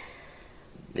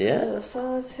 Yeah.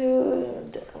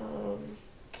 Solitude.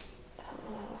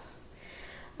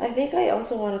 I think I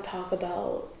also want to talk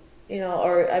about,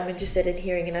 or I'm interested in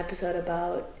hearing an episode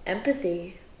about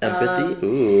empathy.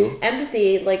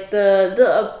 Empathy, like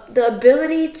the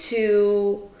ability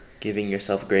to giving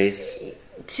yourself grace,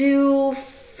 to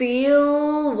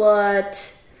feel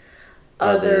what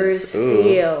others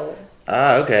feel.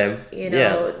 Okay.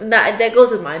 That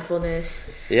goes with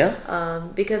mindfulness. Yeah.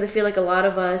 Because I feel like a lot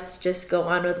of us just go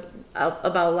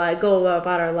about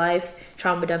our life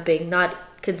trauma dumping, not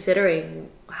considering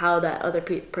how that other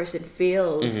person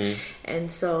feels.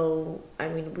 And so, I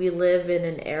mean, we live in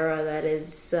an era that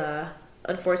is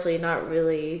unfortunately not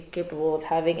really capable of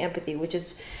having empathy, which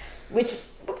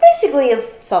basically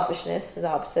is selfishness. The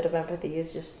opposite of empathy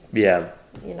is just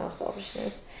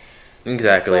selfishness.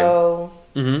 Exactly. So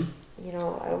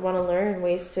I want to learn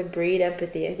ways to breed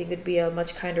empathy. I think it'd be a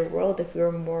much kinder world if we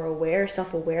were more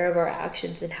self-aware of our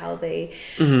actions and how they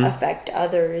affect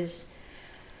others.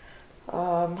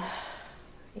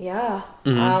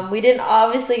 We didn't,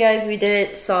 obviously, guys, we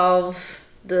didn't solve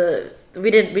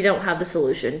we don't have the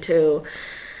solution to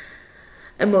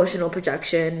emotional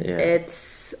projection.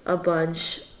 It's a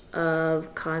bunch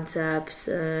of concepts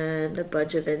and a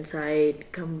bunch of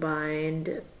insight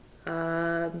combined,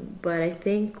 but I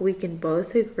think we can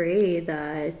both agree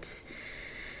that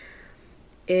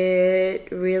it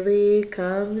really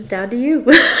comes down to you.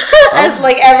 As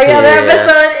like every other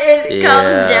episode, it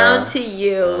comes down to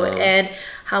you and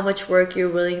how much work you're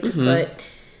willing to put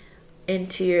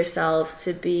into yourself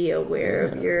to be aware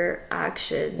of your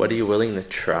actions. What are you willing to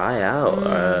try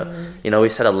out? We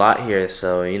said a lot here,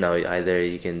 so either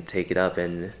you can take it up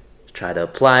and try to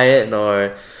apply it,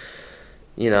 or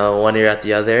one ear at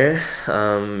the other.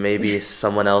 Maybe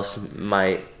someone else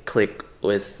might click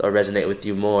with or resonate with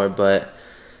you more, but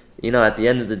at the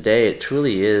end of the day, it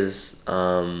truly is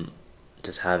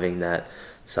just having that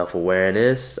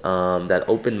self-awareness, that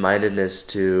open-mindedness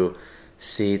to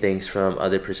see things from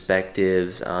other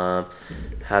perspectives,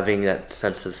 having that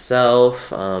sense of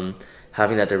self,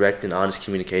 having that direct and honest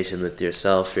communication with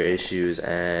yourself, your issues,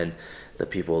 and the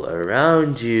people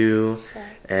around you,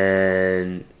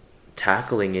 and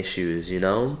tackling issues,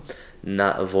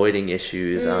 not avoiding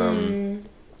issues,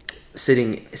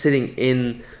 sitting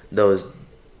in those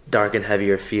dark and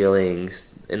heavier feelings,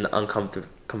 in the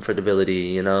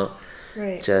uncomfortability,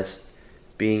 Right. just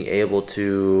being able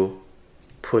to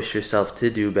push yourself to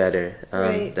do better.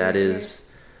 That is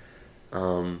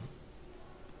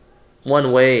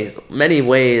one way, many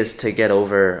ways to get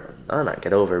over, not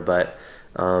get over, but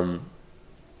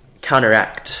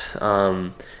counteract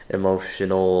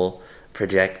emotional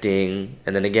projecting,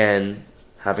 and then again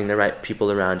having the right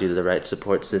people around you, the right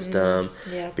support system,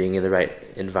 Yeah. being in the right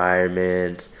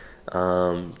environment,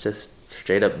 just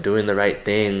straight up doing the right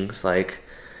things, like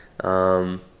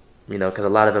because a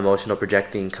lot of emotional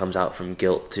projecting comes out from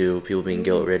guilt too, people being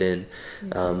guilt ridden.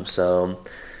 So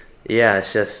yeah,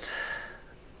 it's just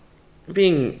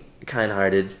being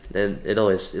kind-hearted. It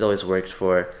always works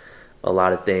for a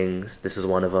lot of things. This is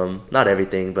one of them. Not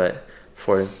everything, but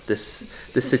for this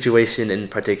situation in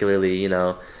particularly,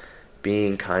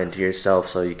 being kind to yourself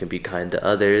so you can be kind to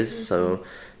others. So,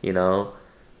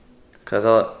 because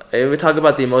we talk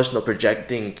about the emotional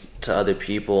projecting to other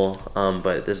people,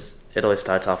 but it always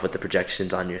starts off with the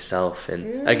projections on yourself,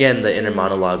 and again the inner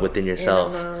monologue within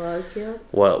yourself. Inner monologue, yeah.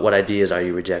 What ideas are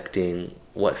you rejecting?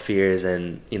 What fears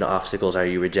and obstacles are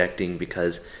you rejecting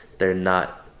because they're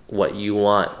not what you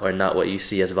want or not what you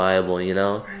see as viable?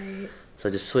 Right. So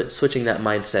just switching that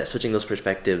mindset, switching those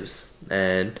perspectives,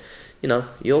 and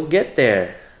you'll get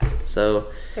there. So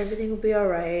Everything will be all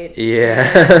right.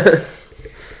 yeah.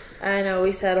 I know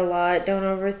we said a lot. Don't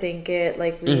overthink it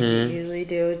like we usually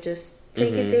do. Just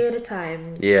take a day at a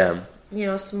time. Yeah.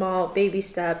 Small baby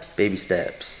steps. Baby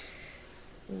steps.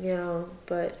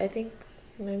 But I think,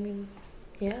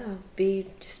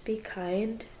 just be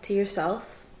kind to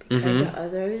yourself. Be kind to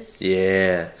others.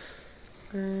 Yeah.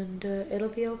 And it'll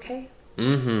be okay.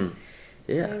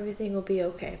 Yeah. Everything will be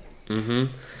okay.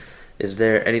 Is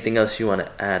there anything else you want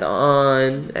to add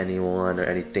on? Anyone or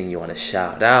anything you want to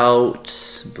shout out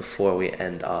before we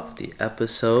end off the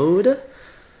episode?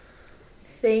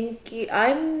 Thank you.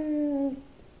 I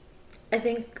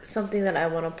think something that I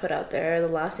want to put out there, the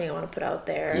last thing I want to put out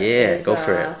there is, go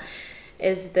for it.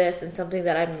 Is this, and something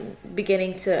that I'm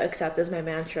beginning to accept as my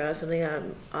mantra, something that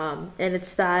and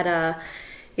it's that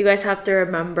you guys have to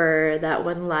remember that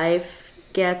when life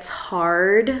gets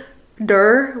harder,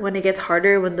 when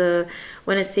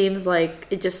it seems like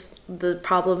the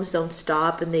problems don't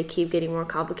stop and they keep getting more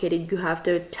complicated, you have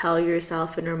to tell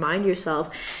yourself and remind yourself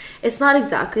it's not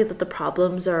exactly that the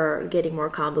problems are getting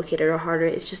more complicated or harder,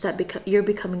 it's just that you're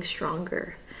becoming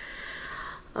stronger.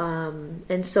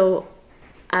 And so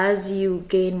as you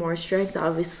gain more strength,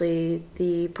 obviously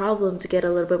the problems get a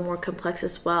little bit more complex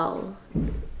as well.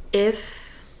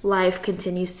 If life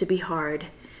continues to be hard,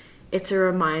 it's a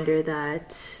reminder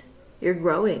that you're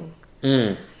growing.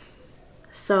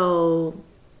 So,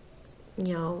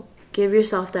 give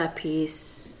yourself that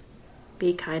peace.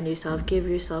 Be kind to yourself. Give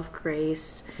yourself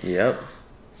grace. Yep.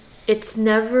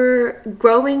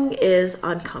 Growing is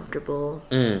uncomfortable.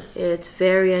 It's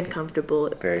very uncomfortable.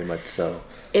 Very much so.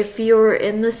 If you're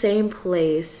in the same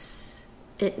place,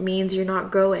 it means you're not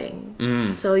growing.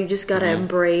 So you just gotta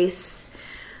embrace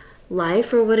life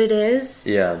for what it is.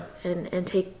 Yeah. And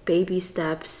take baby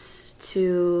steps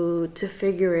to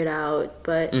figure it out.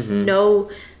 But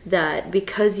know that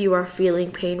because you are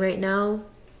feeling pain right now,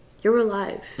 you're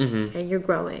alive and you're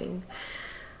growing.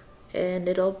 And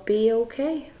it'll be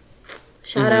okay.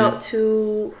 Shout out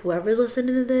to whoever's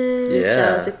listening to this. Yeah.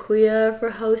 Shout out to Kuya for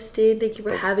hosting. Thank you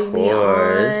for having me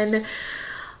on.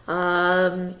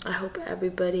 I hope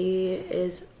everybody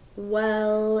is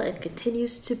well and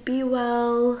continues to be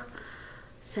well.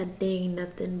 Sending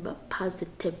nothing but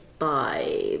positive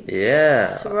vibes. Yeah.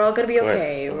 So we're all gonna be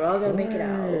okay. We're all gonna make it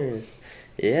out.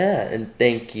 Yeah, and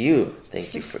thank you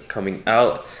for coming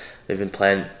out. We've been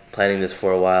planning this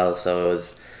for a while, so it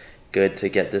was good to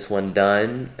get this one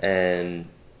done, and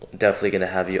definitely going to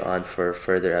have you on for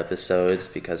further episodes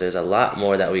because there's a lot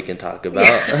more that we can talk about.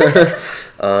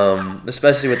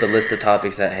 Especially with the list of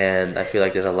topics at hand, I feel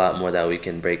like there's a lot more that we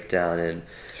can break down and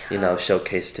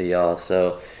showcase to y'all.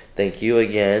 So thank you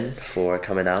again for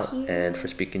coming out and for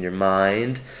speaking your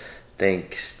mind.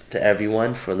 Thanks to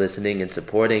everyone for listening and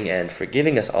supporting and for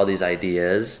giving us all these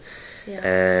ideas.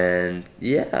 And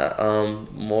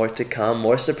more to come,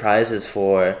 more surprises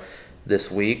for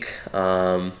this week,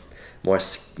 more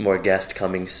guests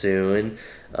coming soon.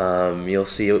 You'll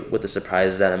see with the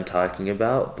surprises that I'm talking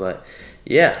about, but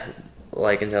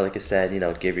like Angelika said,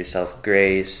 give yourself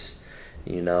grace,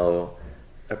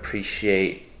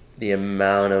 appreciate the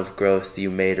amount of growth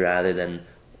you made rather than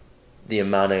the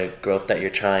amount of growth that you're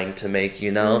trying to make,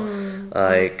 you know?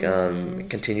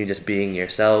 Continue just being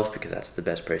yourself, because that's the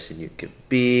best person you could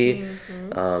be.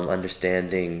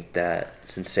 Understanding that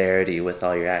sincerity with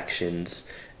all your actions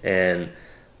and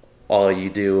all you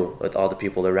do with all the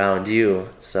people around you.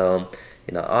 So,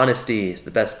 honesty is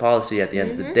the best policy at the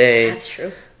end of the day. That's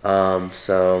true.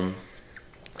 So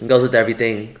it goes with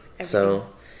everything. So,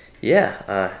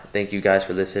 yeah, thank you guys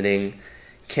for listening.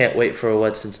 Can't wait for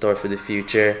what's in store for the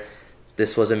future.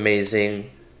 This was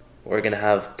amazing. We're going to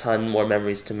have a ton more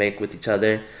memories to make with each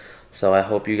other. So I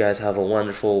hope you guys have a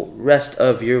wonderful rest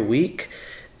of your week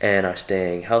and are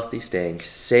staying healthy, staying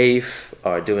safe,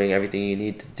 are doing everything you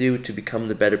need to do to become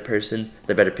the better person,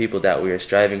 the better people that we are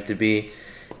striving to be.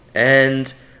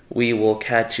 And we will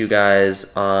catch you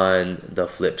guys on the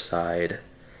flip side.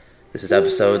 This is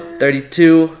episode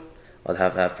 32 on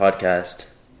Half and Half Podcast.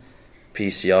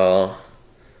 Peace, y'all.